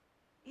somebody,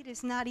 it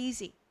is not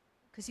easy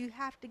because you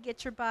have to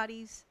get your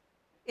bodies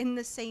in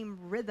the same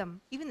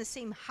rhythm, even the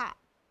same hop,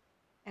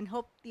 and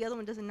hope the other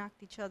one doesn't knock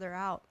each other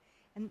out.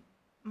 And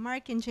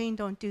Mark and Jane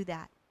don't do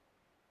that.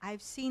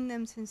 I've seen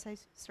them since I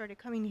started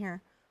coming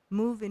here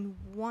move in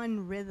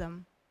one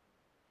rhythm,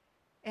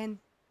 and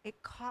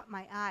it caught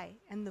my eye.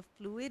 And the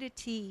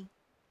fluidity,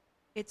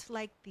 it's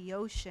like the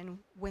ocean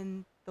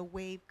when the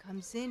wave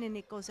comes in and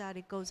it goes out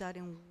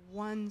in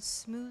one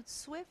smooth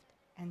swift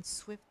and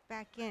swift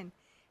back in.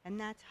 And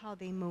that's how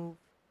they move.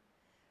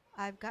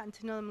 I've gotten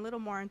to know them a little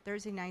more on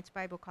Thursday nights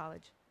Bible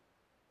college.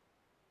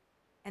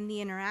 And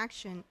the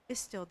interaction is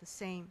still the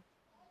same.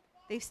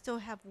 They still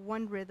have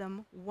one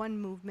rhythm, one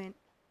movement,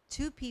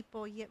 2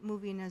 people yet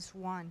moving as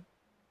one.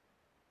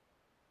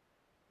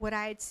 What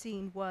I had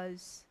seen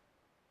was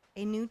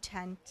a new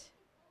tent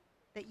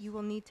that you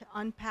will need to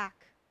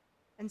unpack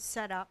and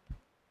set up,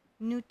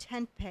 new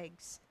tent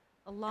pegs,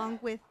 along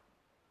with,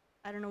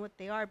 I don't know what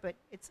they are, but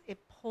it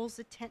pulls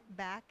the tent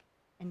back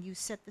and you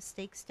set the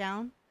stakes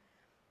down.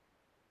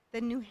 The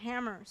new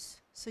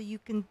hammers, so you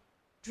can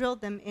drill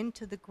them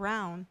into the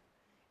ground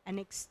and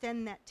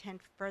extend that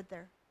tent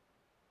further.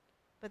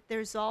 But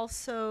there's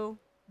also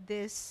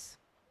this,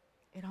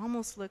 it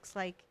almost looks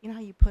like, you know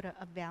how you put a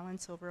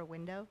valance over a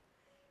window?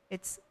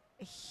 It's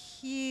a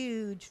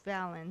huge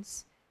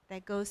valance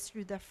that goes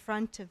through the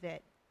front of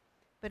it,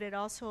 but it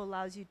also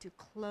allows you to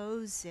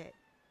close it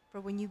for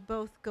when you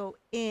both go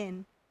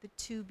in, the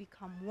 2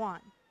 become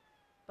one,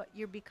 but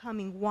you're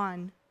becoming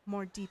one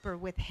more deeper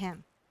with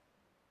him.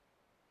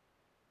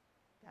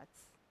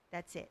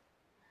 That's it.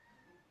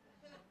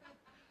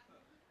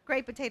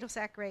 Great potato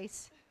sack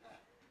race.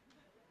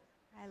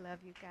 I love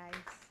you guys.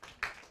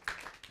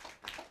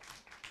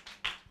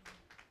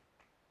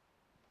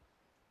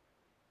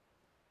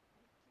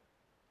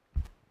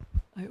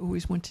 I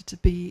always wanted to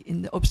be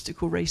in the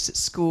obstacle race at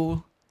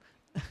school.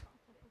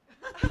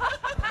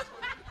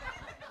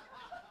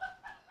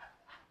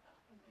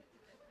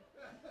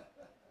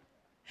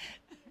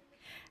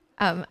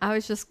 I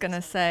was just going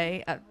to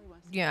say,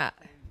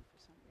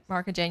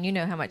 Mark and Jane, you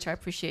know how much I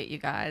appreciate you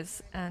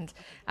guys. And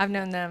I've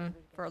known them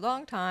for a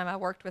long time. I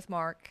worked with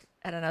Mark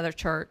at another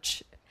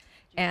church.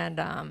 And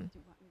I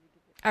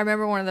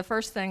remember one of the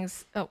first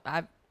things,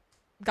 I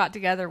got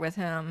together with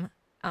him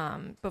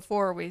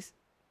before we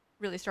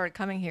really started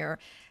coming here.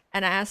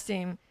 And I asked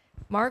him,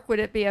 Mark, would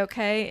it be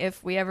okay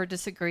if we ever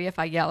disagree if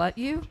I yell at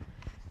you?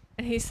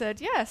 And he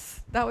said,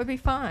 yes, that would be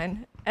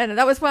fine. And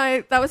that was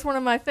one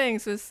of my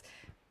things was,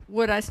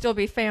 would I still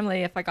be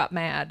family if I got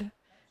mad?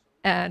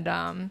 And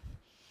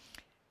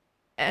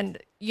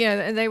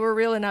they were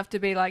real enough to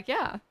be like,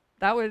 yeah,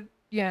 that would,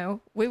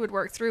 we would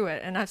work through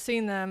it. And I've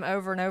seen them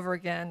over and over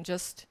again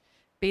just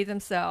be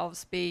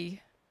themselves,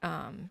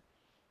 and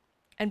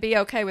be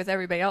okay with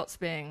everybody else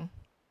being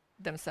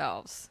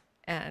themselves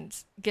and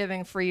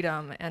giving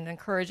freedom and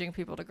encouraging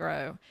people to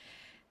grow.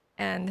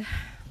 And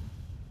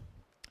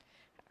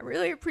I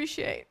really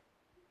appreciate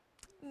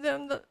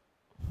them.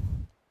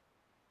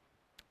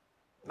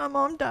 My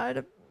mom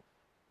died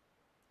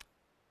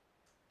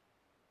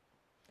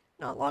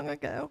not long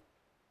ago,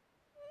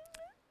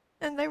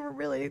 and they were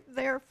really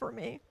there for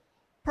me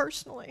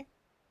personally,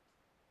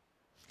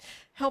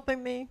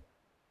 helping me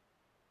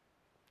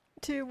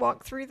to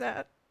walk through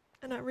that.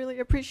 And I really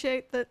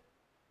appreciate that,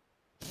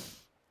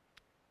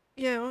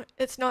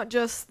 it's not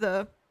just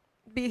the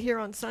be here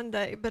on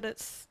Sunday, but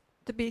it's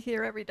to be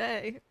here every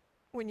day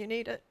when you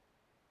need it.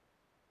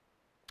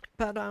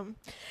 But I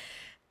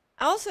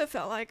also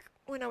felt like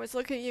when I was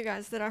looking at you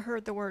guys that I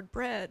heard the word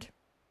bread,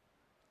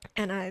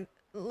 and I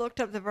looked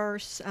up the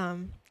verse.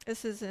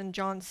 This is in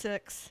John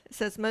 6. It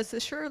says, "Most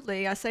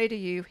assuredly, I say to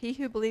you, he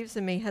who believes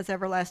in me has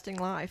everlasting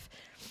life.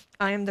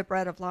 I am the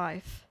bread of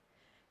life.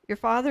 Your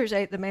fathers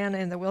ate the manna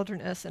in the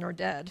wilderness and are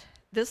dead.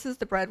 This is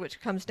the bread which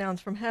comes down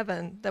from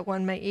heaven, that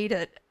one may eat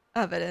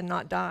of it and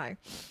not die.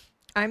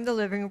 I am the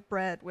living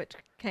bread which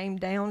came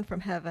down from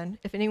heaven.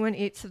 If anyone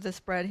eats of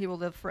this bread, he will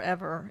live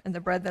forever. And the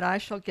bread that I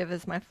shall give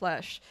is my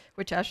flesh,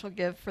 which I shall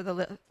give for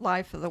the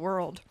life of the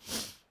world."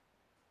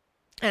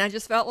 And I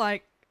just felt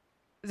like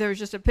there was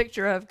just a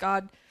picture of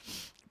God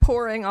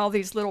pouring all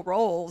these little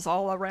rolls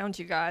all around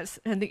you guys,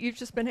 and that you've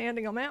just been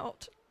handing them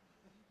out.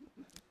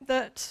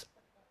 That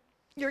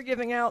you're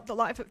giving out the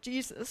life of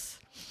Jesus.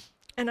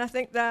 And I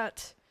think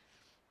that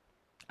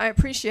I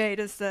appreciate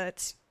is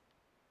that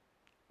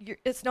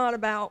it's not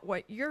about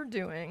what you're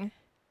doing,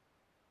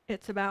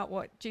 it's about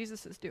what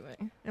Jesus is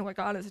doing and what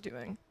God is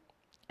doing.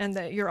 And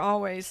that you're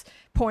always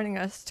pointing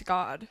us to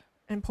God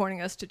and pointing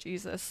us to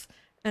Jesus,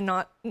 and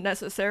not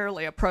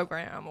necessarily a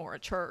program or a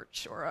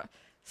church or a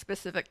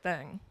specific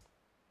thing.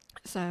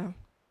 So,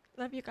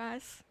 love you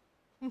guys.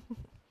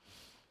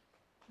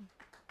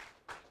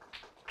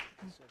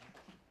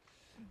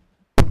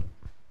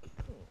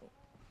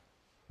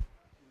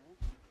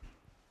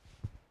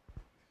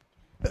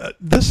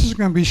 This is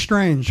going to be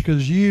strange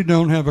because you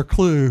don't have a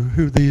clue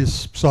who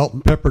these salt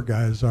and pepper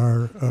guys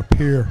are up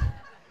here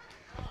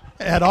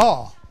at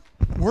all.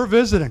 We're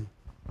visiting.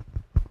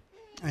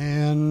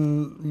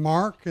 And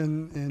Mark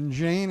and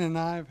Jane and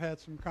I have had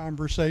some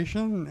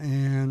conversation,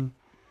 and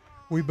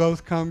we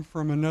both come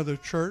from another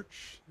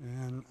church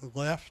and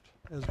left,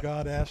 as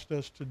God asked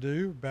us to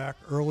do, back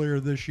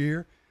earlier this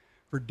year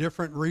for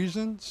different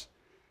reasons.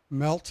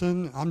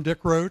 Melton, I'm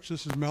Dick Roach,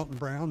 this is Melton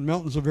Brown.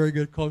 Melton's a very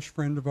good close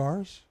friend of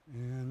ours,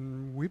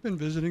 and we've been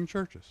visiting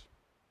churches.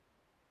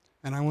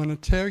 And I want to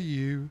tell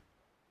you,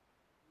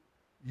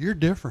 you're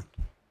different.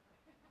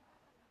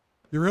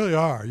 You really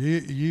are.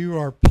 You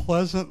are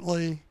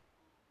pleasantly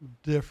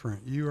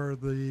different. You are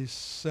the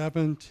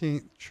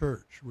 17th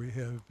church we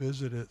have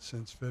visited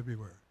since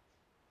February.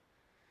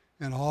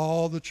 And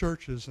all the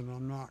churches, and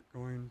I'm not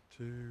going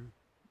to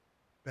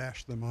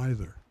bash them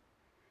either,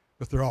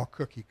 but they're all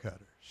cookie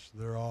cutters.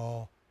 They're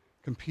all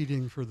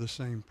competing for the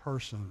same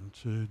person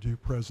to do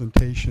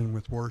presentation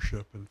with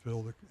worship and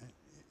fill the,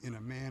 in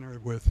a manner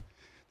with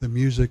the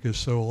music is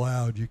so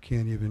loud you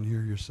can't even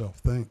hear yourself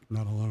think,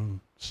 not alone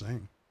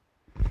sing.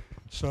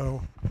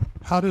 So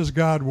how does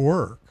God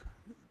work?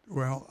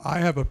 Well, I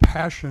have a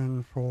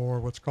passion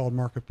for what's called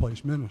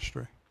marketplace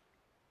ministry.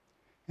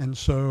 And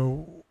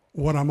so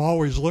what I'm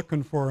always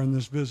looking for in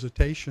this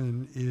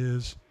visitation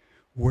is,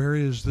 where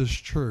is this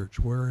church?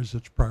 Where is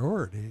its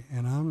priority?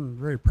 And I'm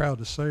very proud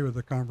to say with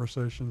the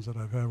conversations that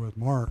I've had with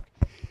Mark,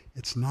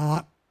 it's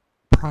not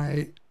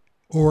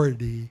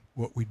priority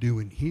what we do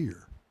in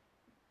here.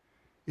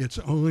 It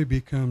only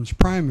becomes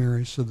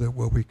primary so that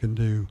what we can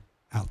do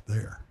out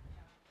there.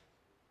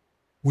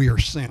 We are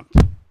sent.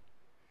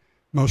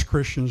 Most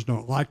Christians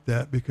don't like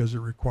that because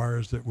it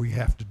requires that we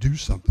have to do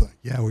something.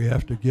 Yeah, we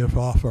have to give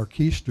off our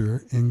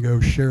keister and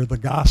go share the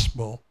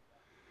gospel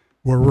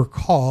where we're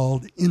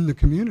called in the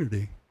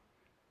community,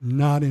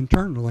 not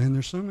internally. And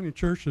there's so many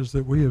churches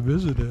that we have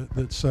visited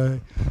that say,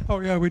 oh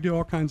yeah, we do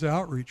all kinds of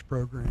outreach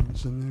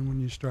programs. And then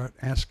when you start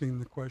asking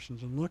the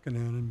questions and looking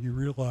at them, you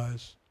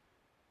realize,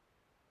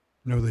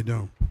 no, they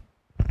don't.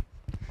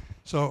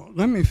 So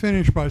let me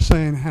finish by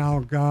saying how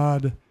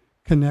God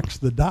connects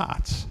the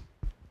dots.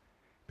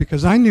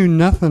 Because I knew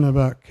nothing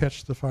about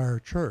Catch the Fire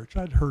Church.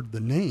 I'd heard the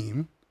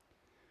name,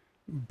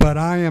 but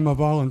I am a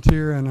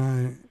volunteer, and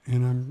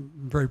I'm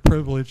very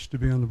privileged to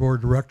be on the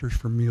board of directors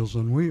for Meals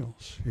on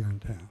Wheels here in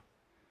town.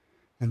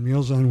 And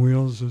Meals on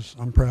Wheels is,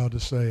 I'm proud to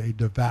say, a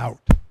devout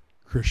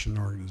Christian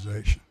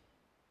organization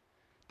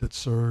that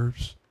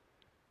serves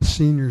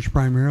seniors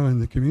primarily in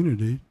the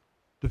community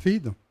to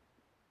feed them.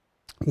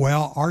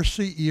 Well, our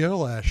CEO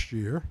last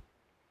year,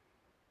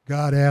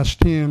 God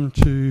asked him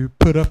to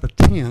put up a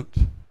tent,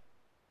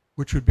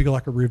 which would be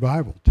like a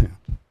revival tent.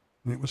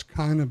 And it was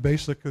kind of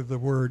basically the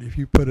word, if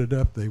you put it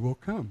up, they will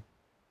come.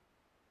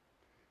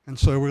 And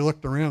so we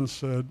looked around and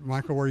said,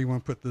 Michael, where do you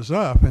want to put this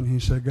up? And he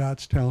said,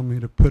 God's telling me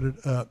to put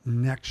it up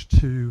next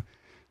to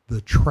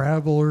the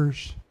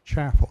Travelers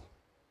Chapel.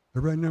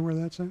 Everybody know where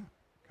that's at?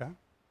 Okay.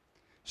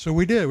 So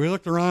we did. We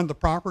looked around the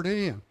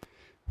property, and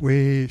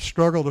we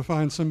struggled to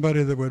find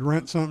somebody that would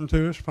rent something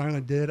to us.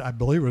 Finally did. I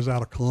believe it was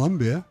out of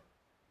Columbia.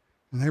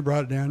 And they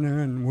brought it down there,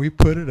 and we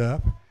put it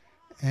up.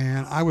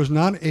 And I was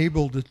not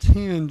able to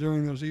attend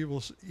during those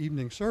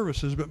evening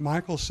services, but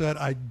Michael said,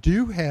 I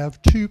do have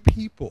two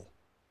people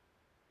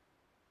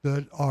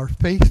that are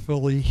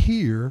faithfully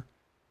here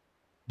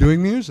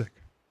doing music.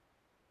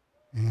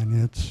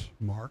 And it's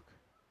Mark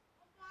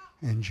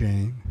and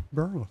Jane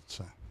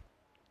Burleson.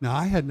 Now,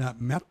 I had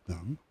not met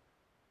them,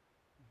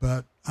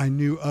 but I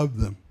knew of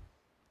them.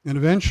 And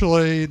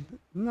eventually,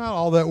 not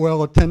all that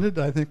well attended,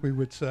 I think we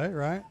would say,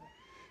 right?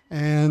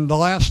 And the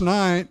last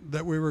night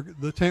that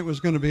the tent was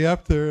going to be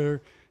up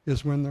there,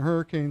 is when the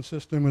hurricane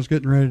system was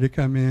getting ready to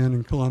come in,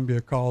 and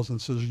Columbia calls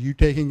and says, "Are you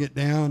taking it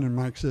down?" And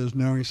Mike says,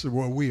 "No." He said,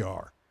 "Well, we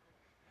are."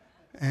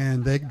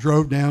 And they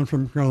drove down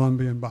from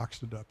Columbia and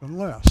boxed it up and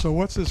left. So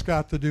what's this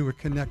got to do with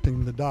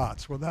connecting the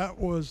dots? Well, that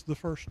was the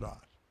first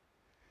dot.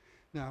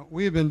 Now,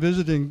 we have been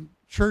visiting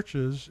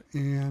churches,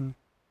 and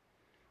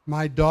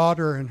my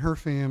daughter and her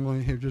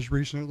family have just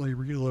recently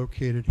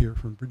relocated here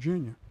from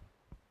Virginia.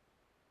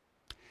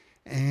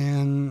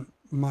 And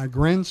my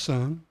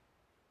grandson,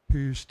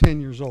 who's 10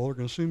 years old, or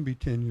going to soon be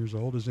 10 years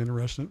old, is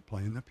interested in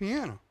playing the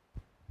piano.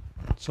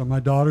 So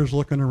my daughter's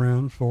looking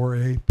around for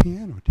a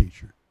piano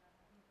teacher.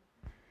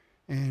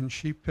 And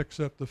she picks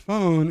up the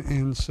phone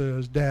and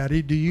says,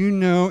 "Daddy, do you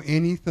know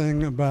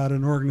anything about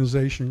an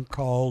organization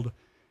called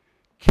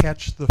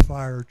Catch the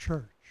Fire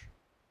Church?"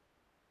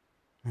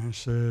 And I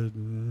said,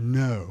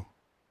 "No,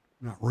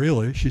 not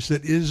really." She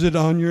said, "Is it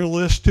on your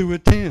list to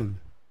attend?"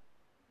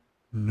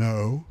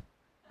 "No,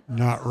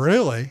 not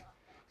really."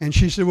 And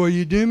she said, "Well,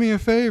 you do me a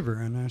favor."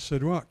 And I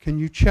said, "Well, can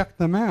you check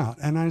them out?"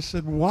 And I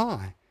said,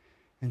 "Why?"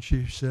 And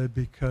she said,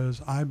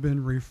 "Because I've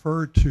been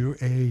referred to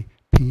a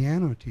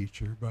piano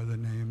teacher by the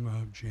name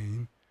of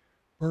Jane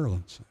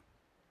Burlinson.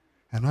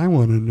 And I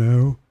want to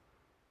know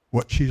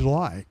what she's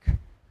like."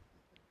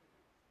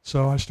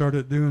 So I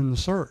started doing the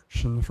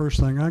search. And the first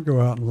thing I go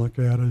out and look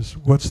at is,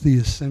 what's the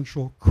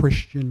essential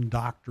Christian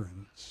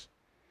doctrines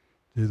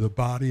do the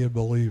body of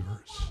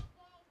believers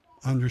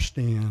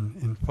understand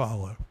and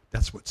follow?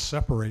 That's what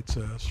separates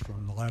us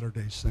from the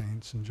Latter-day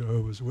Saints and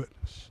Jehovah's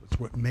Witnesses. That's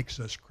what makes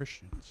us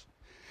Christians.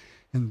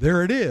 And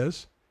there it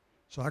is.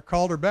 So I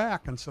called her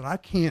back and said, "I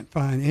can't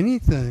find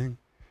anything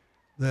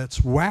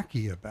that's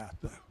wacky about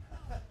them."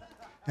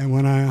 And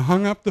when I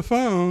hung up the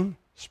phone,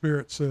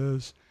 Spirit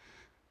says,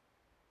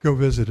 "Go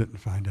visit it and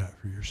find out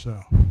for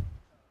yourself."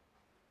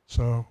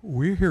 So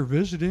we're here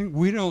visiting.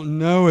 We don't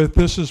know if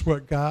this is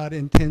what God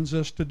intends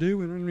us to do.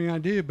 We don't have any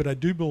idea, but I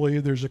do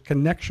believe there's a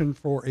connection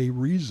for a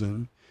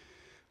reason,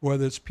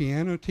 whether it's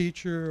piano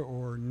teacher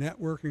or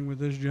networking with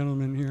this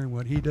gentleman here and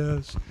what he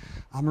does.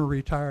 I'm a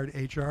retired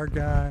HR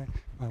guy.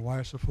 My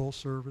wife's a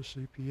full-service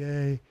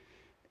CPA.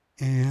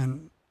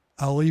 And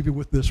I'll leave you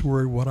with this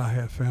word, what I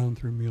have found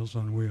through Meals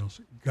on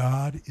Wheels.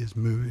 God is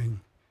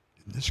moving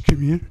in this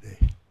community.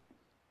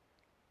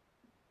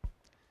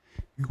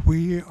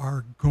 We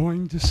are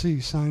going to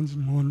see signs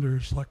and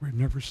wonders like we've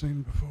never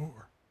seen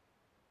before.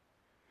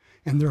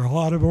 And there are a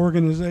lot of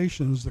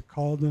organizations that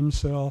call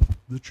themselves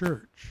the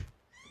church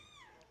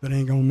that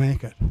ain't going to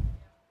make it.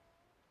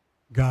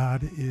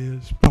 God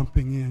is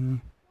pumping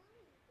in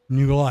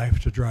new life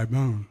to dry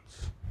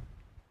bones.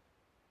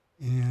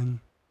 And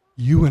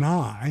you and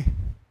I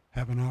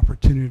have an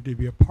opportunity to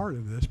be a part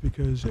of this,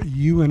 because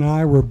you and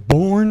I were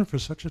born for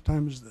such a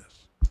time as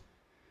this.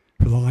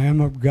 For the Lamb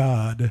of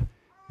God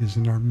is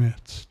in our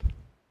midst.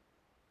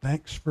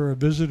 Thanks for a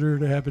visitor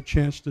to have a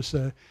chance to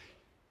say,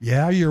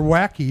 "Yeah, you're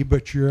wacky,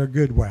 but you're a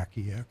good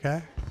wacky,"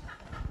 okay?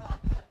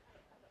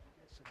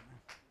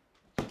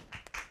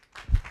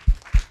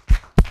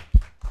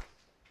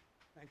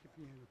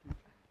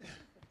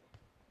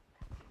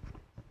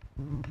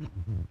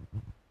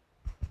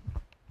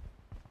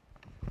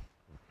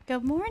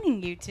 Good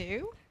morning, you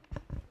two.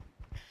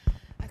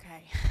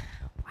 Okay,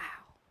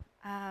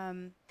 wow.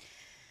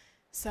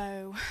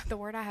 So the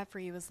word I have for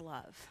you is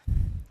love,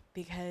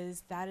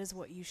 because that is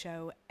what you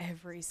show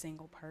every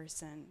single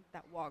person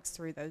that walks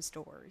through those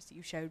doors.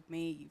 You showed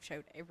me, you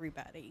showed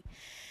everybody.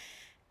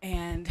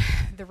 And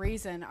the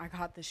reason I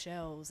got the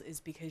shells is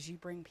because you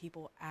bring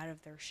people out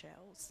of their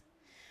shells,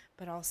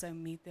 but also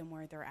meet them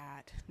where they're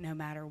at, no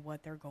matter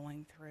what they're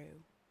going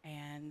through.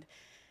 And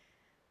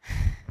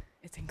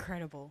it's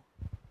incredible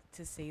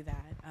to see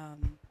that.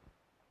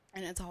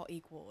 And it's all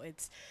equal.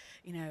 It's,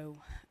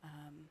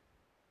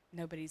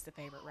 nobody's the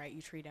favorite, right?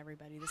 You treat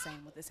everybody the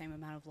same with the same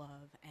amount of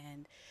love.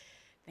 And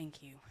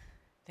thank you.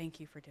 Thank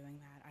you for doing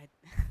that.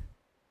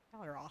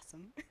 Y'all are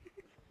awesome.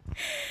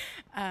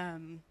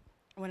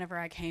 Whenever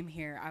I came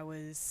here, I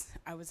was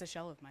a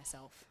shell of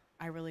myself.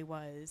 I really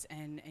was,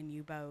 and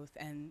you both,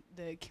 and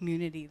the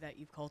community that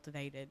you've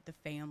cultivated, the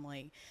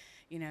family,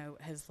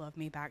 has loved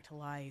me back to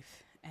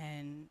life.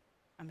 And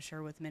I'm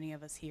sure with many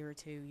of us here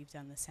too, you've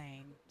done the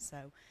same.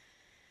 So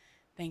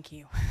thank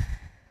you.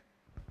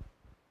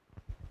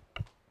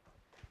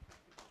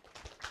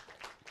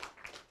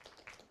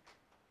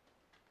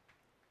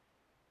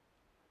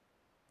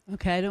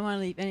 Okay, I don't want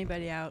to leave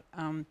anybody out.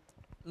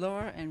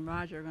 Laura and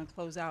Roger are going to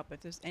close out, but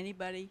if there's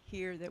anybody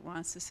here that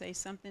wants to say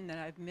something that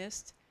I've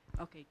missed.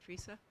 Okay,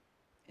 Teresa,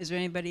 is there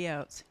anybody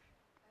else?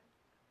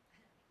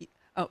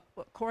 Oh,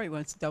 well, Corey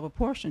wants double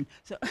portion.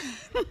 So,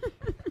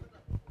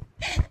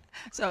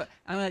 so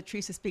I'm going to let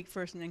Teresa speak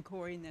first, and then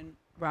Corey, and then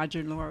Roger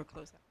and Laura will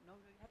close out. No,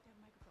 you have to have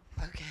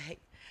a microphone. Okay.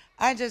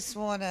 I just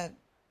want to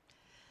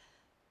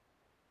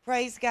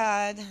praise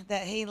God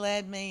that he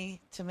led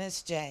me to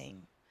Miss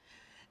Jane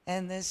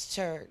and this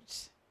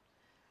church.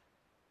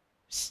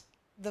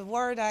 The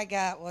word I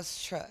got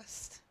was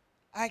trust.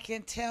 I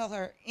can tell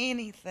her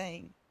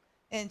anything,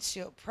 and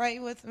she'll pray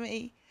with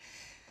me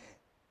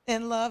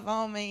and love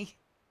on me.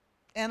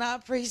 And I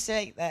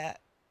appreciate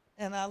that.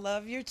 And I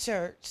love your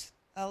church.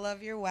 I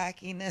love your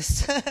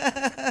wackiness.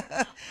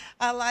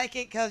 I like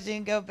it because you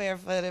can go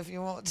barefoot if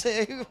you want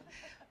to.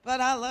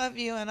 But I love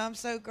you, and I'm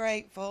so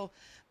grateful.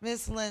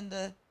 Miss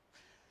Linda,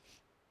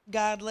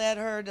 God led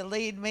her to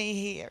lead me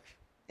here.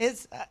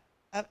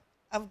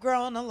 I've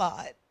grown a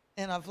lot,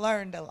 and I've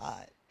learned a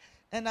lot.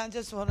 And I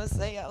just want to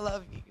say I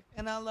love you,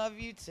 and I love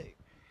you too.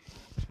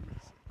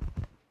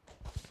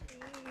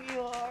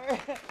 You are. I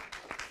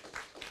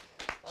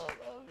love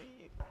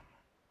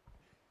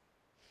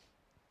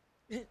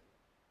you.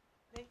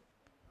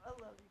 I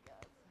love you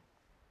guys.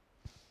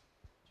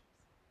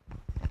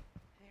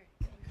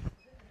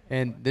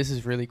 And this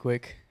is really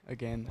quick.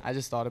 Again, I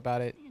just thought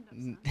about it.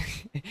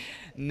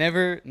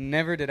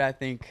 Never did I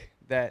think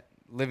that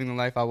living the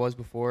life I was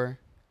before,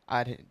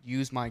 I'd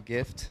use my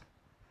gift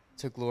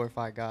to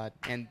glorify God.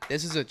 And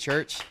this is a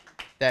church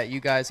that you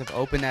guys have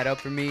opened that up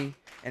for me,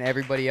 and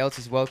everybody else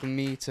has welcomed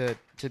me to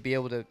be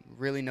able to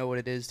really know what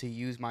it is to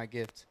use my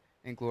gift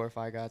and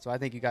glorify God. So I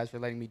thank you guys for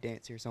letting me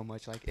dance here so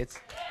much. Like it's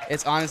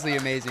honestly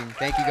amazing.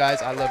 Thank you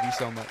guys. I love you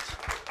so much.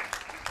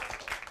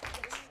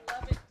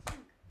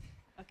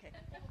 Okay.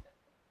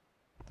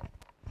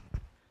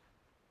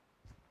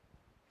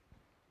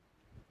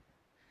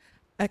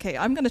 Okay,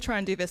 I'm going to try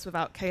and do this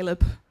without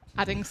Caleb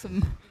adding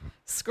some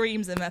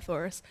screams in there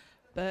for us.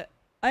 But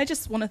I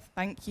just want to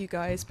thank you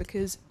guys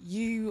because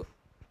you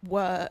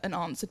were an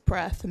answered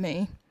prayer for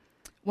me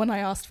when I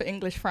asked for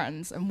English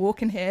friends and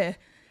walking here,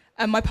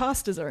 and my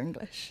pastors are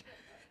English.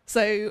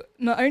 So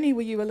not only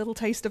were you a little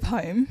taste of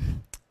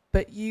home,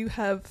 but you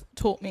have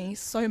taught me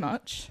so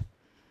much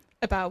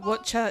about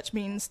what church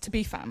means to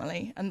be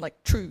family and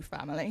like true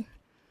family.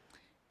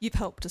 You've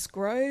helped us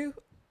grow.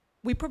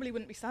 We probably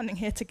wouldn't be standing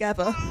here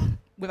together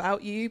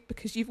without you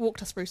because you've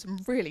walked us through some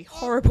really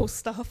horrible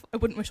stuff I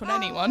wouldn't wish on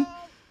anyone.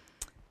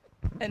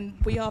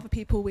 And we are the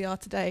people we are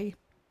today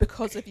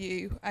because of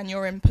you and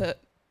your input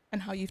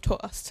and how you've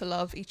taught us to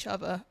love each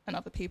other and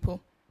other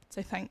people.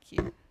 So thank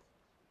you.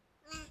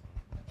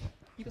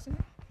 You got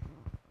something?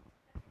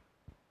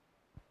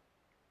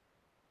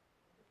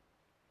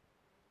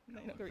 No,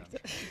 you're not going to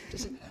read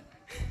it.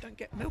 Don't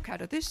get milk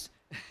out of this.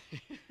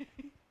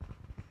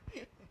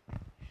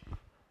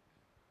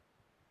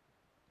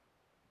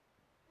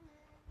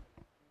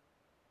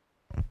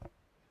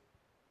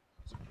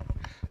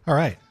 All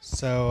right,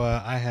 so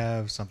I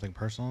have something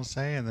personal to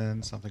say and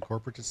then something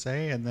corporate to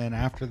say, and then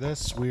after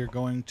this we are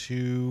going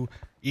to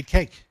eat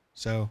cake,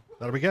 so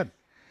that'll be good.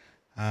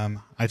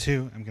 I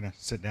too am going to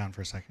sit down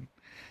for a second.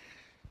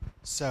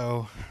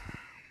 So,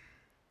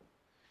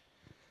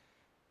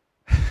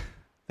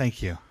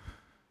 thank you,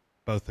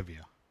 both of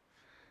you.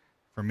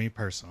 For me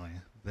personally,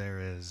 there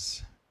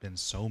has been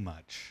so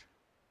much,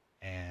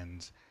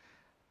 and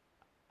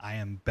I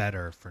am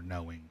better for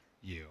knowing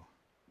you.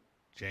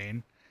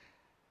 Jane,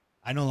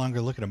 I no longer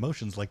look at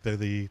emotions like they're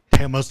the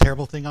most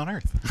terrible thing on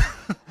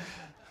earth.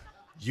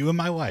 You and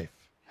my wife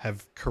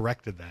have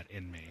corrected that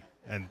in me,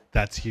 and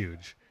that's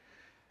huge.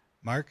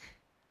 Mark,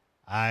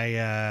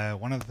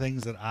 one of the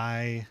things that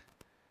I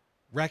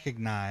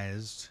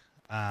recognized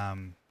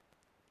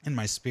in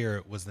my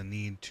spirit was the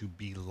need to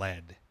be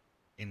led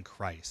in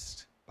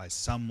Christ by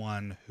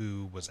someone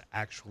who was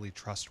actually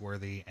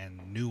trustworthy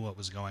and knew what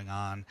was going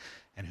on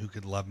and who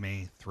could love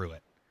me through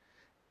it.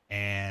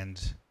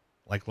 And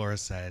like Laura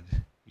said,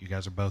 you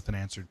guys are both an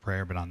answered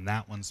prayer, but on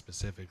that one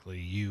specifically,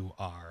 you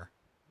are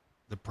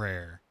the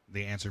prayer,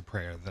 the answered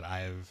prayer that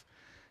I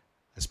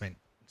spent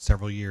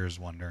several years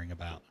wondering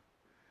about.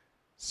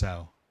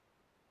 So,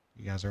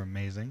 you guys are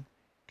amazing.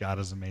 God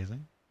is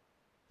amazing.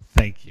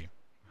 Thank you.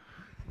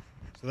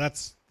 So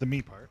that's the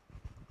me part.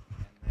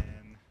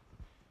 And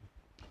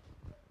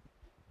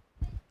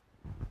then,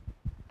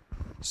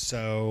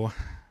 so,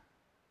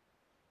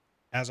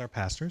 as our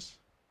pastors,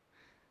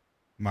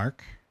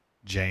 Mark,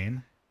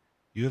 Jane,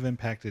 you have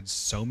impacted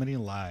so many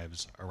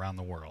lives around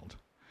the world.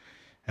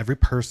 Every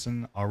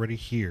person already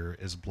here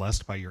is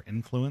blessed by your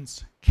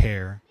influence,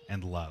 care,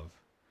 and love.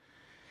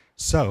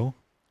 So,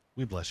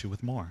 we bless you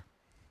with more.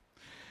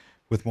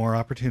 With more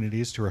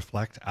opportunities to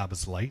reflect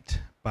Abba's light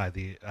by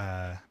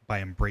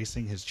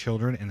embracing his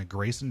children in the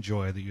grace and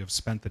joy that you have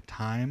spent the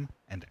time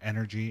and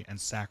energy and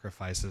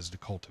sacrifices to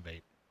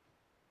cultivate.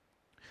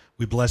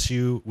 We bless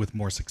you with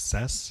more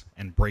success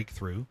and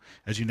breakthrough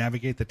as you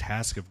navigate the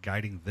task of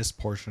guiding this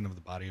portion of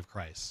the body of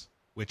Christ,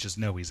 which is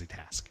no easy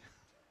task.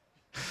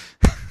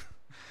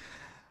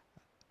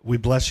 We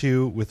bless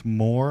you with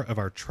more of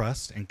our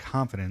trust and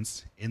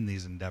confidence in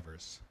these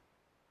endeavors.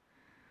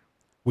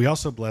 We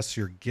also bless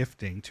your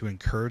gifting to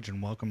encourage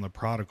and welcome the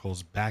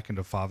prodigals back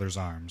into Father's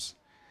arms.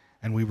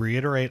 And we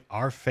reiterate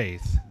our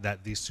faith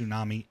that the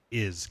tsunami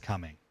is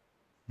coming.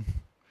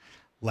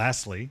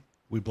 Lastly,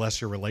 we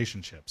bless your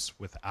relationships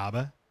with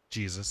Abba,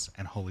 Jesus,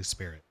 and Holy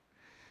Spirit.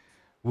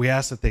 We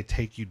ask that they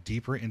take you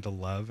deeper into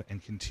love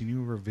and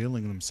continue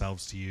revealing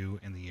themselves to you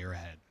in the year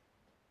ahead.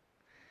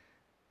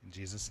 In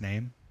Jesus'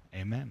 name,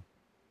 amen.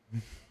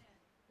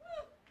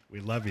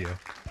 We love you.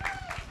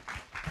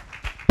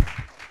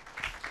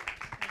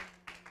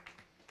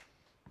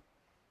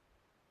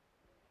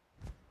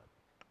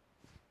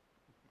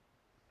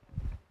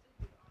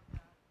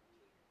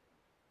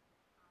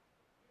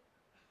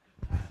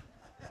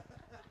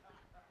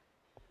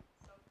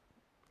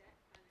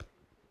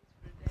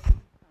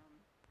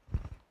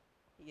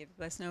 give a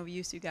blessing over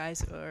you, so you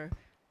guys are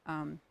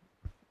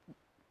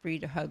free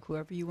to hug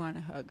whoever you want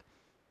to hug.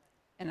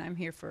 And I'm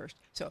here first.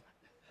 So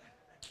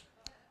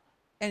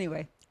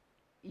anyway,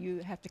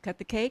 you have to cut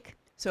the cake.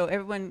 So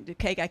everyone, the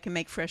cake, I can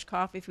make fresh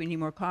coffee. If we need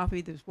more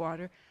coffee, there's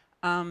water.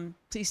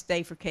 Please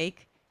stay for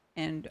cake.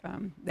 And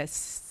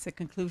that's the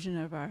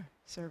conclusion of our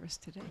service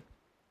today.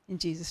 In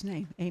Jesus'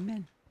 name,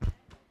 amen.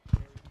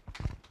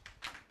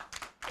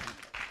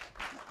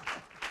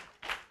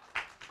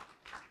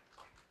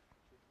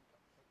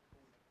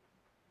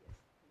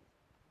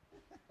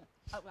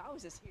 Oh, well, I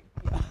was just here.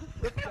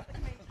 Yeah.